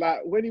 like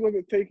when he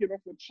wasn't taking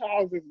off the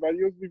trousers, man,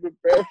 you was even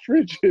bare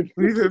frigid.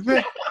 Even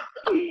bare.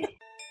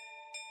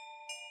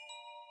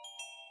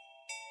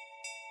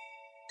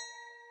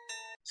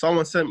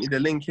 Someone sent me the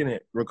link in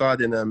it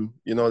regarding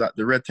you know, like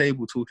the red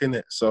table talk in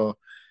it. So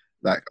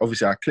like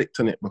obviously I clicked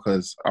on it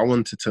because I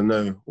wanted to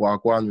know what I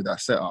go on with that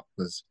setup,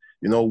 because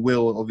you know,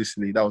 Will,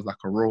 obviously that was like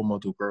a role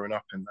model growing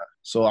up in that.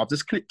 So I've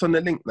just clicked on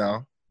the link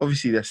now.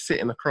 Obviously they're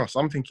sitting across.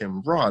 I'm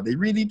thinking, rah, they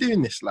really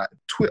doing this? Like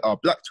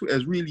Black Twitter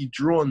has really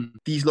drawn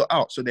these lot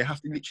out, so they have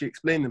to literally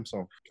explain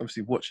themselves.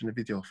 Obviously watching the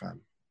video,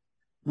 fam,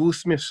 Will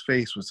Smith's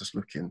face was just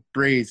looking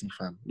brazy,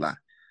 fam. Like,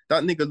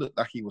 that nigga looked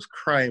like he was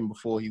crying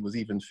before he was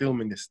even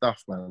filming this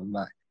stuff, man.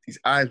 Like, his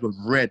eyes were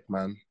red,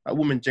 man. That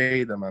woman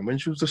Jada, man, when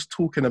she was just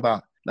talking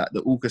about like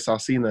the August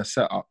Alsina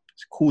setup,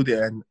 she called it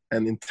an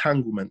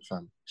entanglement,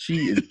 fam. She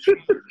is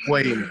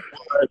weighing.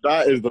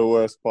 That is the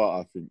worst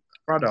part, I think.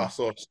 Brother, I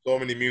saw so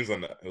many memes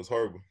on that. It was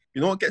horrible.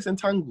 You know what gets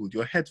entangled?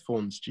 Your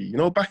headphones, G. You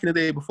know, back in the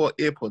day before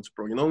AirPods,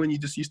 bro. You know when you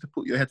just used to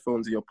put your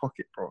headphones in your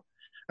pocket, bro,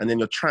 and then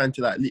you're trying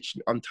to like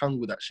literally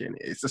untangle that shit, and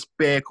it's just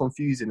bare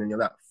confusing, and you're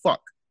like,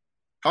 fuck.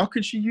 How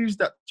could she use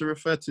that to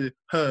refer to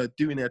her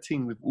doing her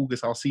thing with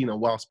August Alsina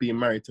whilst being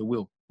married to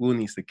Will? Will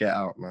needs to get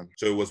out, man.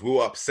 So was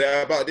Will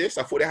upset about this?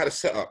 I thought they had a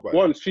setup. Right?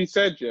 Once she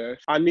said, yeah,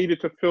 I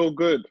needed to feel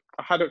good.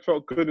 I hadn't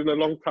felt good in a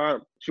long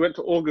time. She went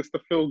to August to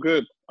feel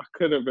good. I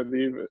couldn't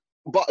believe it.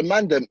 But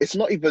man, it's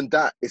not even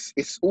that.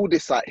 It's all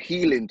this like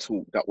healing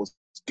talk that was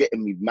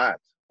getting me mad.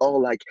 Oh,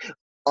 like,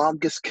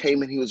 August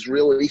came and he was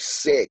really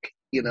sick.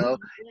 You know,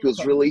 he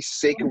was really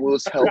sick and we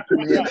was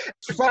helping him.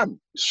 Fam,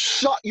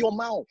 shut your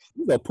mouth.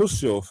 He's a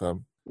pussy,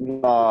 fam.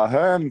 Nah,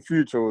 her and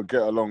Future will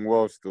get along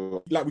well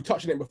still. Like, we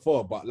touched on it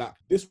before, but like,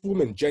 this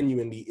woman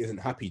genuinely isn't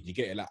happy. Do you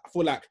get it? Like, I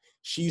feel like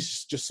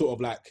she's just sort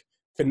of like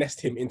finessed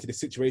him into the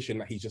situation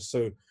that he's just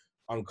so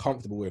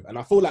uncomfortable with. And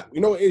I feel like,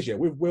 you know what it is, yeah,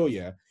 with Will,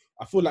 yeah,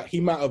 I feel like he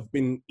might have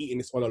been eating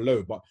this on a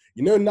low, but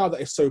you know, now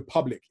that it's so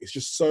public, it's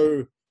just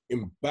so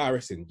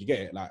embarrassing. Do you get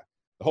it? Like,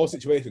 the whole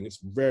situation is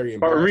very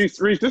embarrassing.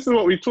 But Reese, this is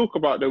what we talk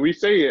about though. We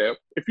say, yeah,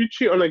 if you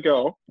cheat on a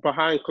girl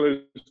behind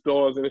closed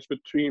doors and it's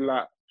between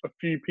like a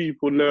few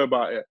people know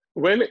about it,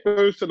 when it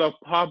goes to the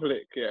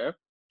public, yeah,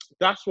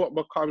 that's what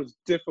becomes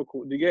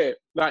difficult to get.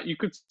 Like, you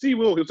could see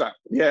Will, he was like,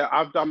 yeah,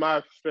 I've done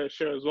my fair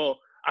share as well.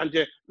 And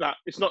yeah, like,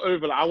 it's not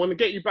over. Like, I want to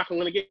get you back. I'm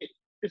going to get it.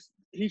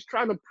 He's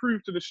trying to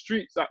prove to the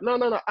streets that, no,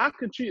 I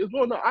can cheat as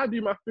well. No, I do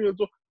my thing as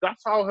well.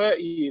 That's how hurt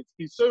he is.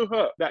 He's so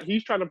hurt that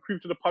he's trying to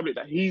prove to the public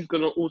that he's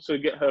going to also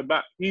get her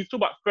back. He's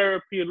talking about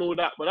therapy and all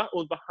that, but that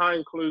was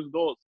behind closed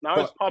doors. Now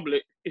it's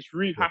public. It's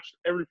rehashed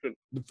everything.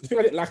 The thing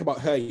I didn't like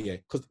about her, yeah,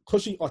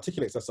 because she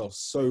articulates herself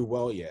so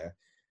well, yeah,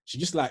 she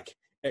just like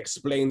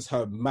explains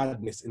her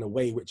madness in a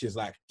way which is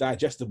like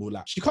digestible.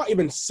 Like, she can't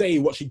even say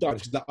what she done.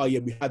 She's like, oh yeah,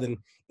 we had an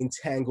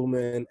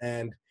entanglement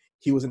and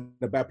he was in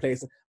a bad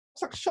place.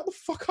 It's like, shut the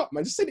fuck up,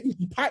 man. Just say that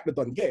you piped the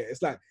done. Yeah,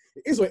 it's like,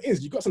 it is what it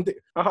is. You got something.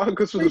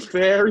 August was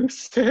very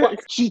sick.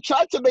 She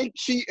tried to make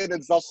cheating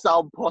and just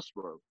sound posh,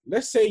 bro.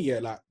 Let's say, yeah,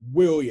 like,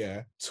 Will,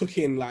 yeah, took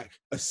in like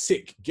a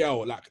sick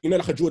girl, like, you know,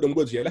 like a Jordan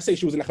Woods, yeah. Let's say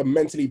she was in like a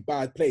mentally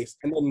bad place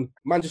and then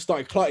man just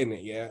started clotting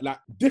it, yeah. Like,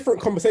 different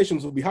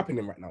conversations will be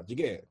happening right now. Do you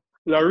get it?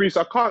 Now, Reese,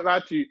 I can't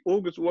lie to you.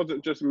 August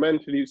wasn't just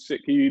mentally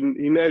sick. He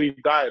nearly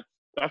died.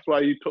 That's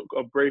why he took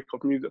a break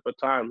of music for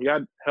time. He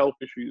had health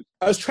issues.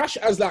 As trash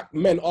as like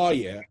men are,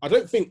 yeah, I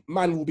don't think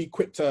man will be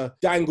quick to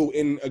dangle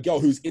in a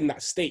girl who's in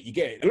that state. You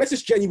get it? Unless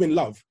it's genuine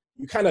love,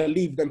 you kind of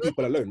leave them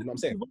people alone. You know what I'm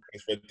saying?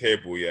 It's for the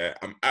table, yeah.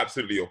 I'm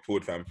absolutely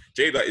appalled, fam.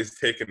 Jada is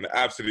taking the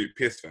absolute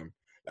piss, fam.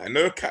 Like,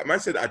 no cat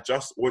man said, I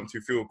just want to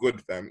feel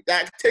good, fam.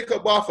 Like, take a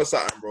bath or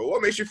something, bro.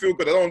 What makes you feel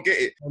good? I don't get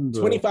it.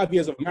 25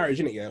 years of marriage,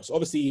 innit? Yeah. So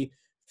obviously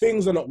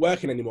things are not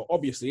working anymore,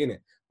 obviously, innit?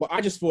 But I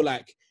just feel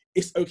like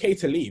it's okay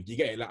to leave. Do you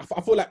get it? Like,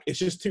 I feel like it's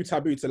just too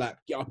taboo to like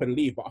get up and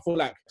leave. But I feel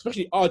like,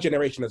 especially our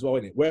generation as well,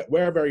 innit?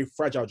 We're a very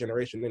fragile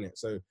generation, innit?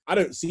 So I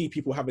don't see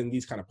people having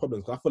these kind of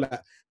problems. I feel like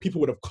people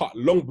would have cut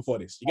long before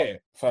this. You get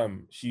it?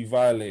 Fam, she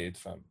violated,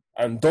 fam.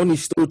 And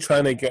Donnie's still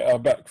trying to get her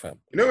back, fam.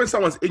 You know when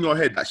someone's in your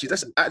head, like, she's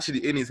just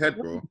actually in his head,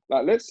 bro.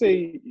 Like, let's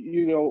say,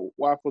 you know,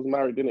 wife was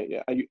married, innit?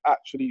 Yeah, and you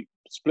actually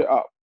split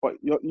up. But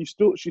she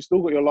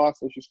still got your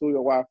last and she's still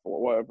your wife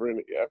or whatever,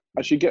 innit, yeah?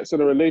 And she gets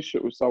in a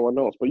relationship with someone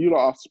else, but you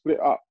lot are split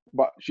up,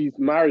 but she's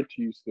married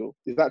to you still.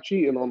 Is that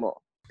cheating or not?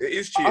 It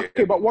is cheating.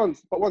 Okay, but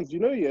once, you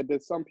know, yeah,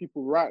 there's some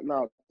people right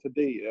now,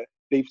 today, yeah,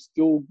 they've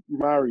still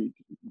married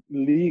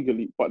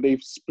legally, but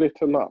they've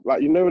splitting up.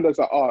 Like, you know, there's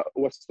like,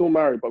 we're still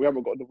married, but we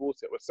haven't got divorced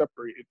yet, we're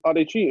separated. Are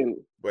they cheating?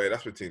 Wait,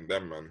 that's between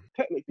them, man.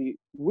 Technically,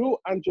 Will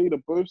and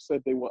Jada both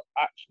said they were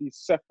actually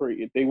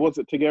separated. They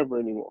wasn't together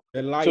anymore.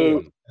 They're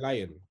lying.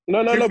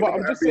 No, but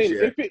I'm just saying,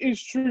 if it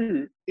is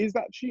true, is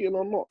that cheating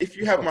or not? If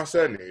you have my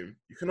surname,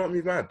 you cannot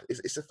be mad.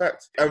 It's a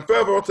fact. And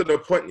further on to the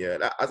point, yeah,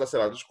 like, as I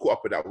said, I just caught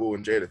up with that Will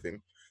and Jada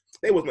thing.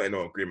 They was not in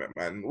no agreement,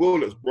 man. Will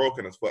looks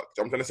broken as fuck.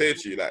 I'm trying to say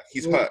to you, like,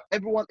 he's hurt.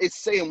 Everyone is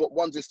saying what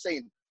one's is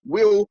saying.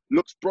 Will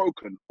looks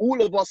broken.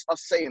 All of us are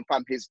saying,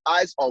 fam, his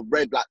eyes are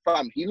red. Like,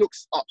 fam, he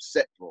looks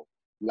upset, bro.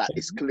 Like,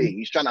 it's clear.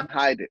 He's trying to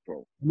hide it,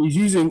 bro. He's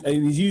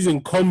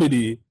using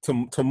comedy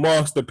to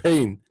mask the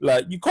pain.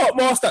 Like, you can't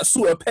mask that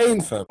sort of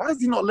pain, fam. Why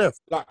is he not left?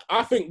 Like,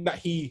 I think that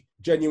he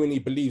genuinely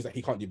believes that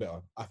he can't do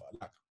better.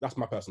 Like, that's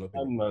my personal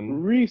opinion.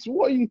 Man. Reese,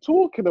 what are you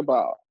talking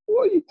about?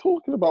 What are you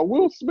talking about?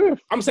 Will Smith?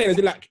 I'm saying, as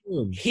in, like,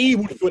 he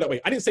would feel that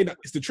way. I didn't say that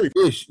it's the truth.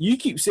 Ish, you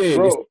keep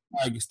saying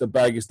it's the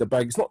bag.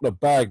 It's not the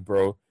bag,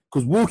 bro.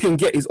 Because Will can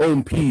get his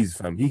own peas,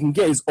 fam. He can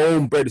get his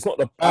own bread. It's not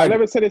the bag. I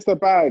never said it's the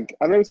bag.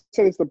 I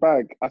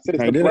said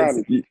it's the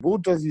brand. Will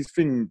does his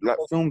thing, like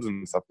films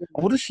and stuff.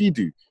 What does she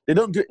do? They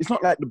don't do. It's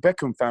not like the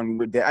Beckham family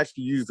where they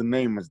actually use the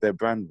name as their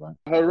brand, man.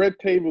 Her Red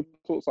Table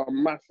Talks are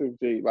massive,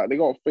 G. Like, they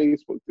got a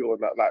Facebook deal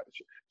and that. Like,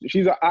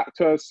 she's an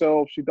actor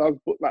herself. She does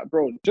book, like,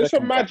 bro. Just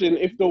imagine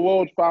if the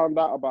world found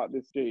out about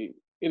this, G.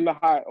 In the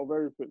height of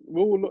everything,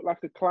 Will look like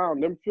a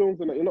clown. Them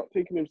films and that, you're not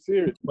taking him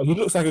serious. But he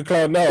looks like a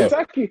clown now.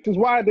 Exactly, because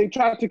why they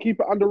tried to keep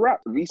it under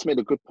wraps. Reese made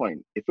a good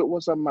point. If it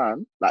was a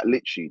man, like,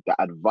 literally, that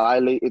had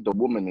violated the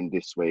woman in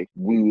this way,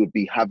 we would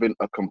be having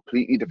a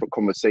completely different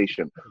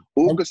conversation.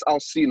 August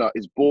Alsina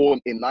is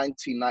born in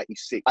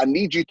 1996. I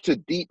need you to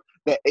deep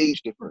the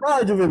age difference.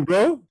 Right of him,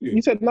 bro.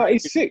 You said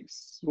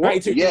 96.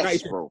 92. Yes,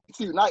 92. bro.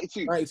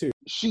 92.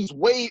 She's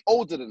way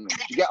older than him.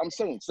 You get what I'm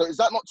saying? So is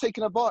that not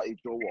taking advantage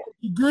or what?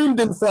 He groomed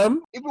him,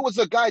 fam. If it was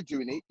a guy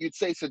doing it, you'd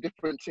say it's a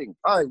different thing.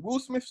 Will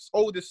Smith's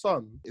oldest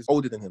son is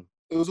older than him.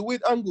 It was a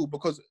weird angle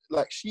because,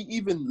 like, she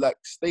even, like,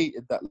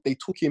 stated that they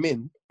took him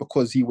in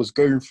because he was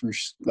going through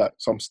like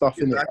some stuff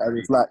in it, and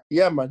it's like,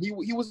 yeah, man, he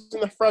was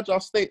in a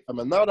fragile state,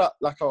 man. Now that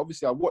like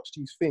obviously I watched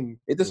his thing,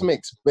 it just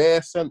makes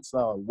bare sense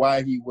now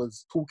why he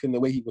was talking the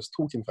way he was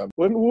talking, fam.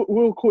 When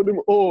Will called him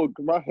Org,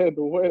 my head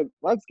went.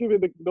 Man's giving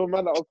the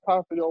man that was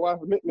passing your wife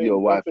nickname. Your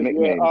wife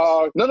nicknames.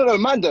 Yeah, No,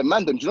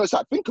 Mandem. Do you know what's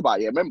like? Think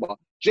about it. Remember,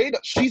 Jada,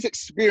 she's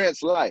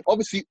experienced life.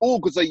 Obviously,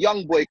 Org was a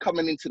young boy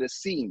coming into the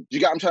scene. Do you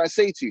get what I'm trying to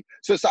say to you?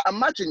 So it's like,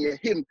 imagine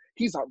him.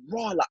 He's like,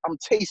 raw, like, I'm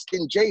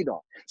tasting Jada.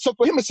 So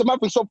for him, it's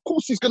something. So of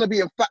course he's going to be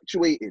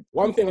infatuated.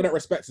 One thing I don't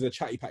respect is a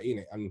chatty patty,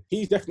 innit? And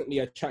he's definitely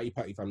a chatty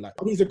patty, fam. Like,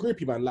 he's a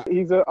groupie, man. Like,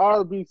 he's an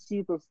R&B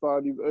superstar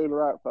in his own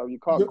right, fam. You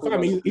can't call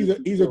fam, him.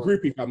 he's a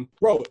groupie, fam.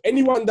 Bro,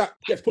 anyone that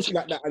gets pussy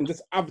like that and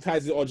just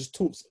advertises it or just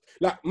talks,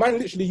 like, man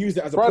literally used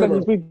it as a brother,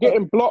 he's been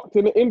getting blocked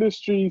in the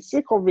industry. He's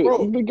sick of it.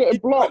 Bro, he's been getting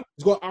blocked.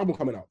 He's got an album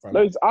coming out, fam.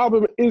 No, his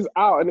album is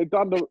out and it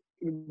done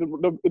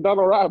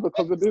alright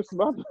because of this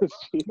madness.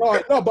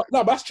 No, but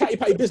that's chatty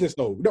patty business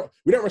though.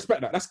 We don't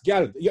respect that. That's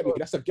gal. You get me?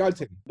 That's a gal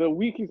thing. The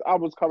week his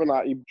album's coming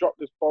out, he dropped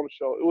this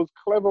bombshell. It was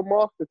clever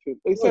marketing.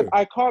 They said,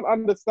 I can't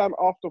understand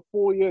after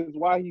 4 years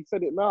why he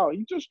said it now.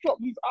 He just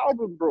dropped his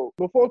album, bro.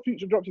 Before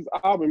Future dropped his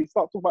album, he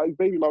started talking about his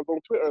baby mums on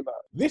Twitter and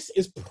that. This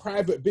is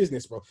private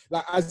business, bro.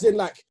 Like, as in,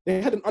 like,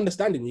 they had an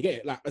understanding, you get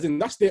it? Like, as in,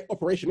 that's their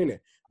operation, innit?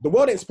 The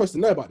world ain't supposed to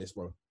know about this,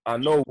 bro. I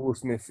know Will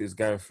Smith is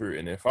going through it,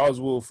 and if I was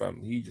Will, fam,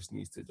 he just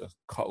needs to just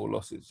cut all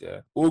losses,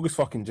 yeah? August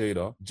fucking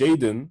Jada.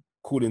 Jaden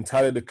calling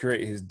Tyler, the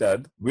Creator, his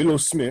dad. Willow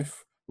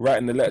Smith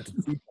writing a letter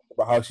to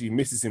about how she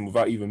misses him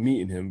without even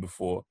meeting him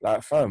before.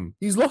 Like, fam,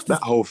 he's lost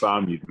that whole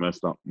family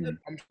messed up.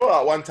 I'm sure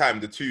at one time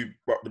the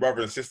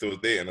brother and sister was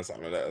dating or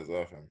something like that as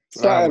well, fam.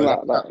 Something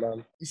like that,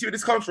 man. You see where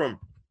this comes from?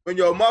 When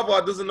your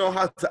mother doesn't know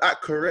how to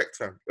act correct,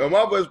 fam. Your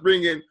mother is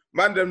bringing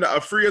man them that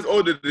are 3 years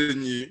older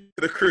than you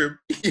to the crib,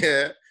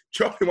 yeah,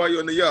 chopping while you're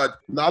in the yard.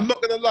 No, I'm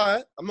not gonna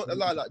lie.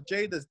 Like,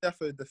 Jada's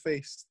defo the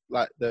face,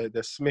 like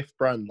the Smith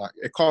brand. Like,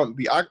 it can't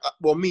be. I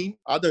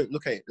don't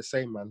look at it the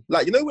same, man.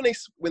 Like, you know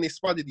when they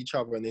spotted each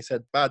other and they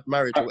said bad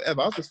marriage or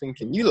whatever, I was just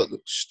thinking, you look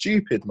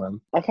stupid,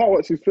 man. I can't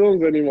watch his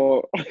films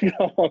anymore.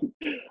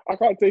 I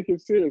can't take him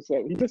serious,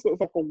 man. He just looks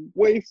like a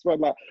waste, man.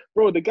 Like,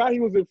 bro, the guy he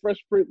was in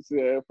Fresh Prince,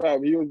 yeah,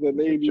 fam. He was the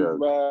ladies,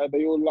 man.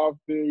 They all loved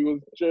him. He was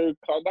Joe.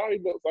 Now he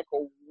looks like a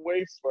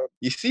waste, man.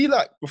 You see,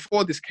 like,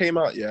 before this came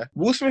out, yeah,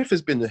 Will Smith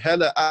has been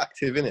hella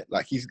active in it.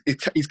 Like, he's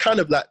kind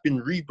of like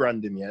been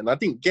rebranding, yeah, and I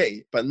didn't get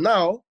it, but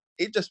now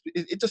it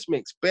just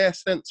makes bare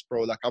sense,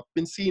 bro. Like, I've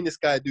been seeing this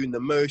guy doing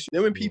the most. You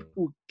know, when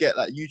people get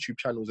like YouTube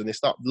channels and they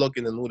start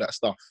vlogging and all that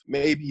stuff,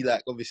 maybe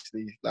like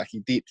obviously like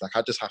he deeps, like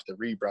I just have to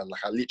rebrand.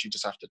 Like, I literally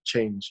just have to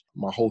change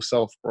my whole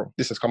self, bro.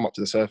 This has come up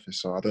to the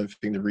surface, so I don't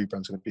think the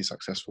rebrand's gonna be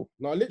successful.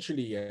 No,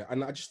 literally, yeah.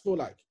 And I just feel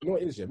like, you know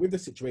what it is, yeah, with the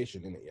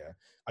situation in it, yeah,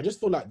 I just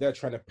feel like they're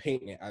trying to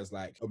paint it as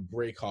like a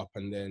breakup,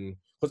 and then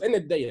because end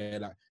of the day, yeah,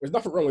 like there's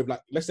nothing wrong with,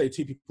 like, let's say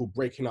two people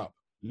breaking up,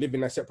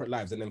 living their separate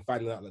lives, and then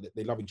finding out that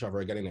they love each other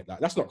again, innit? Like,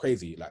 that's not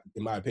crazy, like,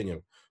 in my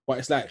opinion. But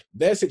it's like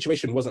their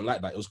situation wasn't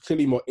like that. It was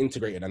clearly more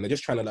integrated, and they're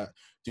just trying to like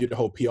do the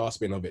whole PR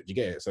spin of it. You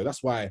get it? So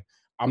that's why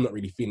I'm not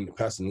really feeling it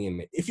personally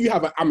in it. If you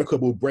have an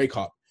amicable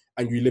breakup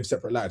and you live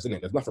separate lives,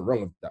 innit, there's nothing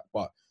wrong with that.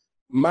 But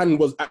man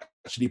was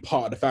actually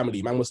part of the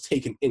family. Man was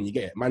taken in. You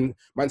get it?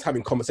 Man's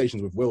having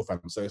conversations with Will, fam.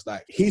 So it's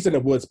like he's in a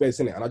word space,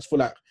 innit? And I just feel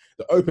like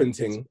the open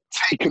thing,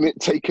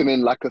 taken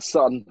in like a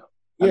son.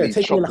 Yeah,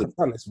 taking it like a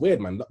son. It's weird,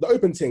 man. The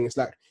open thing, it's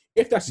like,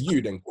 if that's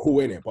you, then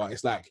cool, innit? But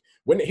it's like,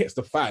 when it hits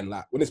the fan,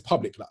 like, when it's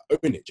public, like, own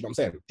it. Do you know what I'm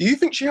saying? Do you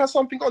think she has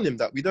something on him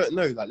that we don't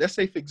know? Like, let's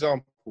say, for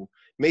example,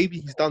 maybe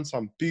he's done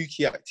some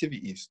bookie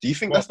activities. Do you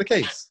think that's the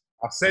case?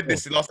 I said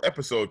this in last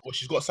episode, but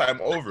she's got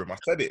something over him. I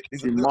said it.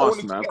 She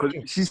must, man, because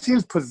she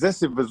seems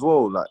possessive as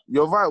well. Like,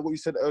 you're right, what you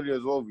said earlier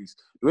as well, Reese.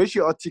 The way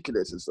she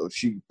articulates herself,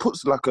 she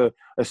puts like a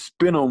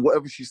spin on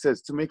whatever she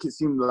says to make it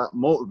seem like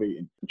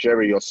motivating.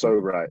 Jerry, you're so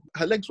right.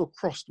 Her legs were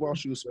crossed while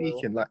she was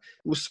speaking. Like,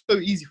 it was so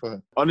easy for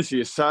her.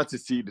 Honestly, it's sad to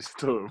see this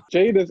story.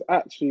 Jada's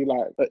actually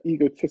like an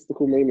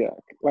egotistical maniac.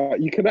 Like,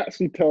 you can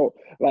actually tell,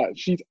 like,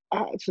 she's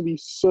actually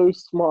so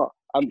smart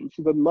and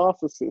she's a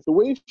narcissist. The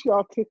way she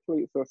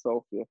articulates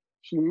herself, yeah,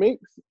 she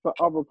makes the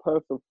other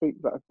person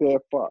think that they're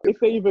fucked. If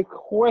they even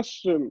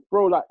question,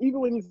 bro, like, even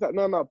when he's like,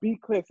 no, be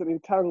clear, it's an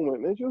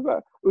entanglement. And she was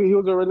like, oh, he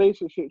was a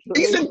relationship.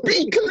 He said,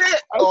 be clear,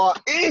 or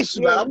ish,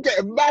 man. I'm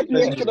getting mad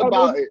thinking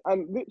about it.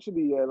 And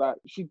literally, yeah, like,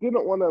 she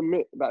didn't want to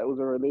admit that it was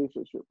a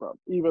relationship, bro.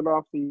 Even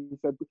after he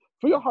said,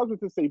 for your husband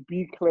to say,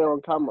 be clear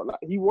on camera, like,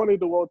 he wanted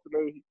the world to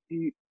know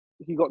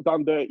he got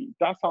done dirty.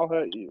 That's how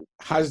hurt he is.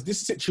 Has this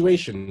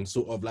situation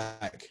sort of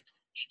like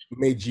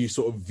made you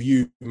sort of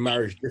view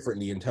marriage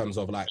differently in terms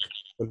of like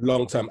the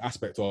long-term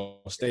aspect of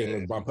staying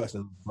with one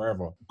person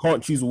forever? You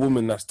can't choose a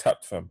woman that's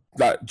tapped, fam.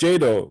 Like,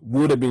 Jada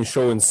would have been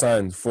showing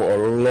signs for a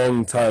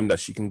long time that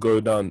she can go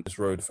down this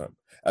road, fam.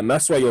 And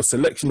that's why your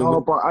selection...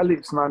 No, but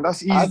Alex, man,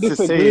 that's easy to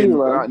say.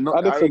 Man.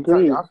 I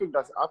disagree. I think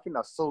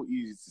that's so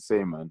easy to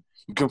say, man.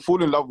 You can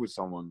fall in love with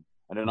someone,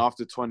 and then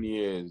after 20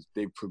 years,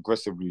 they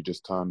progressively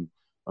just turn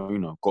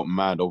got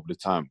mad over the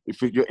time.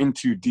 If you're in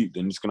too deep,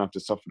 then you're just gonna have to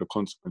suffer the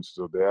consequences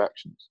of their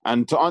actions.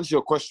 And to answer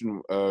your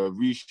question,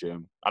 Rish,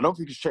 I don't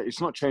think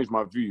it's not changed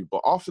my view.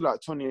 But after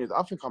like 20 years,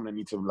 I think I'm gonna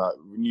need to like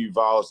renew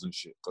vows and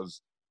shit.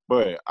 Because,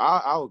 boy,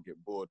 I'll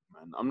get bored,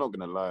 man. I'm not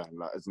gonna lie.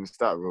 Like, as in, it's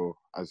that real.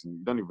 As in,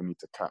 you don't even need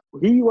to cap. Who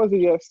he was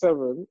in year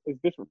 7 is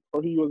different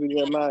from who he was in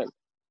year 9.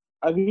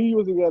 And who he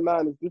was in year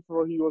 9 is different from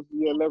who he was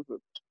in year 11.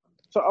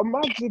 So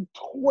imagine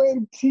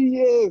 20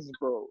 years,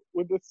 bro,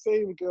 with the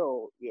same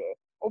girl, yeah.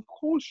 Of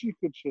course she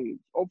could change.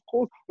 Of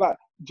course, like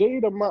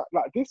Jada,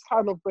 like this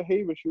kind of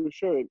behavior she was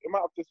showing, she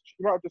might have just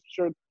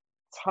shown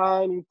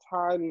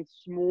tiny,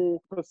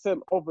 small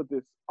percent of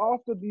this.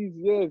 After these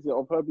years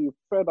of her being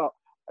fed up,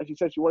 and she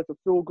said she wanted to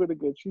feel good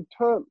again, she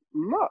turned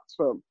nuts,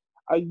 fam.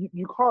 And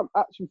you can't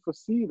actually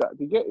foresee that.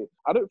 Do you get it?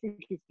 I don't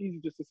think it's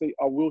easy just to say,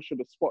 I should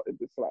have spotted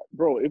this. Like,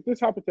 bro, if this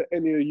happened to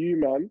any of you,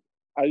 man,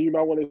 and you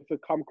man wanted to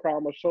come cry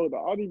on my shoulder,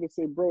 I'd even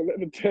say, bro, let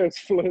the tears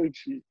flow,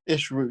 G.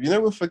 Ishru,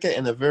 we're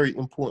forgetting a very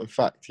important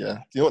fact, yeah?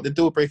 Do you know what the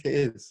deal breaker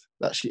is?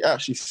 That she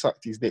actually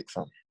sucked his dick,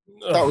 fam.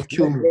 That would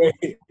kill me.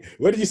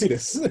 Where did you see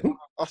this?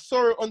 I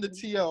saw it on the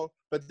TL,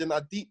 but then I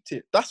deeped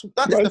it. That is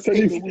the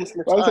pain in Will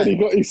Smith's eye. I said he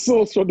got his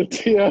source from the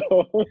TL.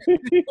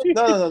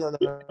 No.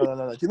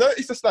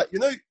 It's just like,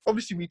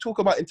 obviously we talk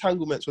about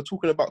entanglements, we're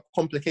talking about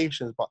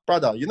complications, but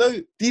brother,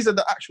 these are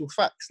the actual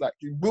facts. Like,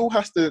 Will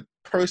has to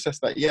process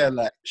that,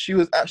 like, she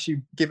was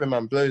actually giving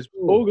man blows.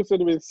 August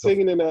would have been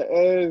singing in her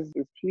ears.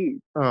 It's peak.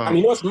 And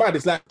you know what's mad?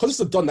 It's like, because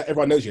it's a Don that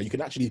everyone knows you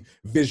can actually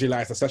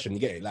visualize the session, you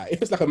get it? Like,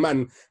 if it's like a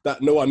man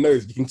that no one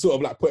knows, you can sort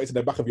of like put it to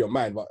the back of your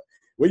mind, but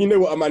when you know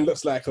what a man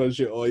looks like or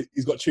shit, or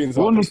he's got tunes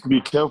on. One needs to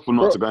be careful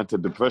not to go into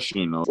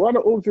depression, One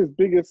of August's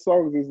biggest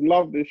songs is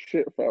Love This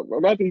Shit, fam.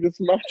 Imagine just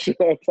smash it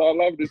out. I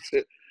love this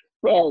shit.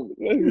 Fam,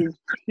 this is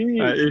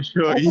peak. It's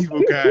your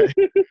evil guy.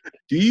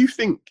 Do you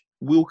think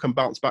Will can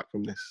bounce back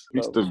from this? He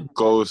needs to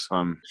go,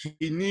 son.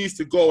 He needs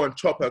to go and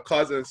chop her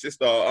cousin,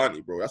 sister, or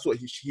auntie, bro. That's what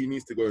he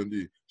needs to go and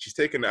do. She's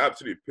taking the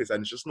absolute piss and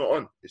it's just not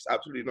on. It's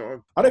absolutely not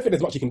on. I don't think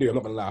there's much he can do. I'm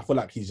not gonna lie. I feel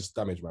like he's just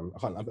damaged, man.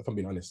 If I'm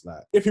being honest.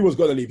 Like, if he was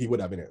gonna leave, he would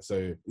have, innit?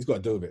 So he's got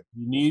to deal with it.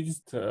 He needs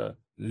to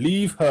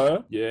leave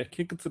her,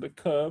 kick her to the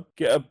curb,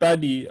 get a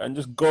baddie, and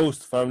just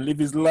ghost, fam. Live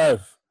his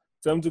life.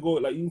 Tell him to go,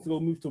 like, you need to go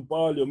move to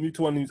Bali or move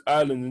to one of these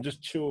islands and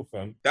just chill,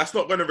 fam. That's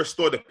not going to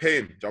restore the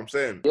pain, you know what I'm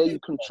saying? Yeah, you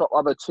can chop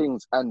other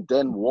things and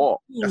then what?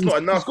 That's not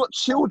enough. He's got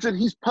children.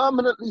 He's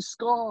permanently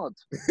scarred.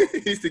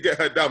 He needs to get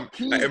her down,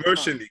 like,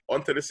 emotionally,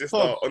 onto the sister,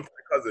 onto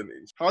the cousin.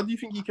 How do you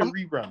think he can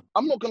rebrand?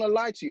 I'm not going to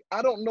lie to you.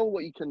 I don't know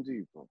what he can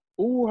do, bro.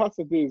 All he has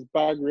to do is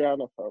bag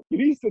Rihanna, fam. He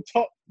needs to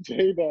top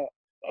Jada.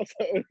 That's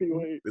the only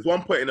way. There's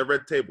one point in the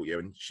red table,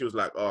 when she was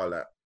like,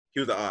 he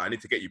was like, I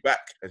need to get you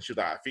back. And she was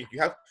like, I think you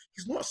have.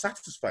 He's not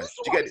satisfied. That's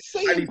Do you get it?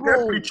 saying, and he's bro.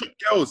 definitely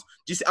tricked girls.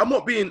 Do you see? I'm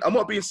not being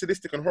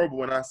sadistic and horrible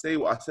when I say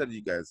what I said to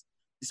you guys.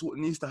 It's what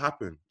needs to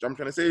happen. Do you know what I'm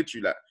trying to say to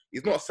you? Like,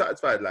 he's not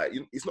satisfied. Like,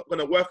 it's not going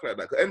to work like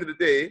that. At the end of the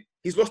day,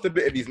 he's lost a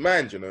bit of his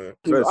mind, His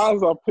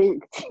eyes are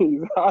pink.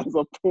 His eyes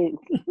are pink.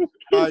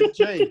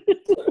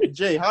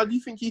 Jay, how do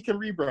you think he can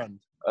rebrand?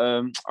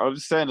 I was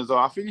just saying as well,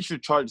 I think he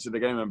should charge to the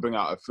game and bring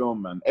out a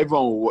film, man.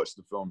 Everyone will watch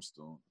the film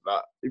still.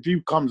 Like, if he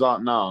comes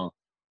out now,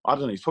 I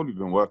don't know, he's probably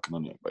been working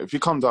on it. But if he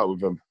comes out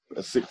with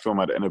a sick film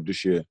at the end of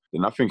this year,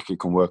 then I think it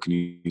can work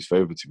in his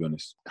favour, to be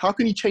honest. How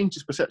can he change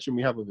this perception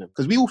we have of him?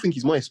 Because we all think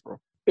he's moist, bro.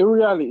 In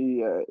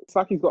reality, it's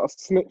like he's got a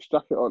snitch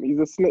jacket on. He's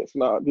a snitch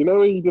now. Do you know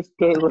when you just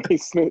don't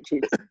raise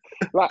snitches?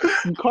 Like,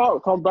 you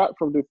can't come back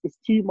from this. It's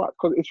too much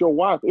because it's your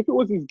wife. If it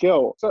was his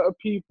girl, certain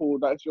people,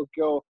 that's your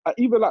girl.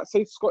 Even like,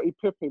 say, Scottie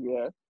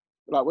Pippen,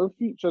 like when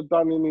Future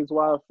done in his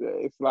wife,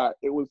 it's like,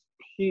 it was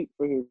peak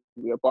for him,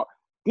 But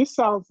this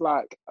sounds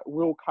like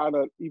Will kind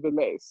of even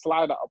let it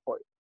slide at a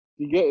point.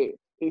 You get it?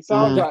 It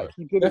sounds like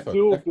he didn't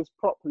deal with this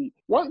properly.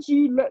 Once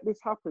you let this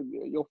happen,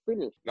 you're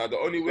finished. Now, the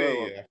only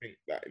way I think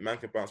that man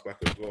can bounce back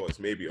as well is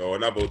maybe, or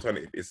another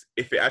alternative, is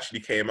if it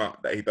actually came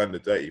out that he done the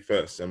dirty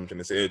first. I'm trying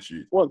to say it to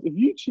you. Well, if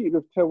you cheated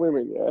with 10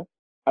 women,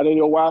 and then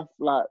your wife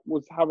like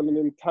was having an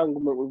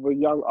entanglement with a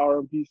young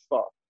R&B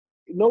star,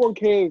 no one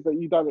cares that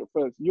you done it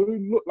first. You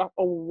look like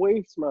a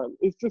waste, man.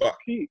 It's just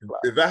peak. Like.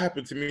 If that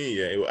happened to me,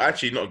 it will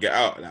actually not get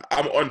out. Like,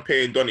 I'm on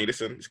paying Donnie.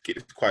 Listen, just keep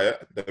it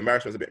quiet. The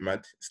marriage was a bit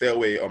mad. Stay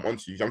away. I'm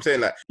onto you. I'm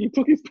saying, like, he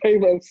took his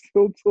payment and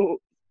still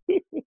talked.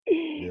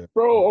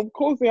 Bro, of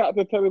course they had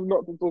to tell him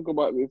not to talk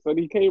about this, and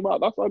he came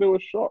out. That's why they were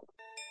shocked.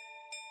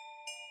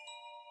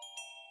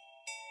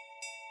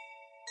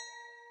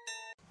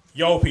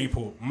 Yo,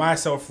 people,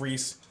 myself,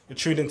 Reese. You're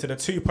tuned into the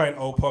 2.0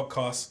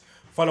 podcast.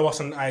 Follow us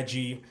on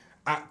IG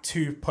at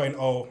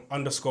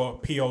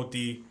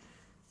 2.0_pod.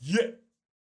 Yeah.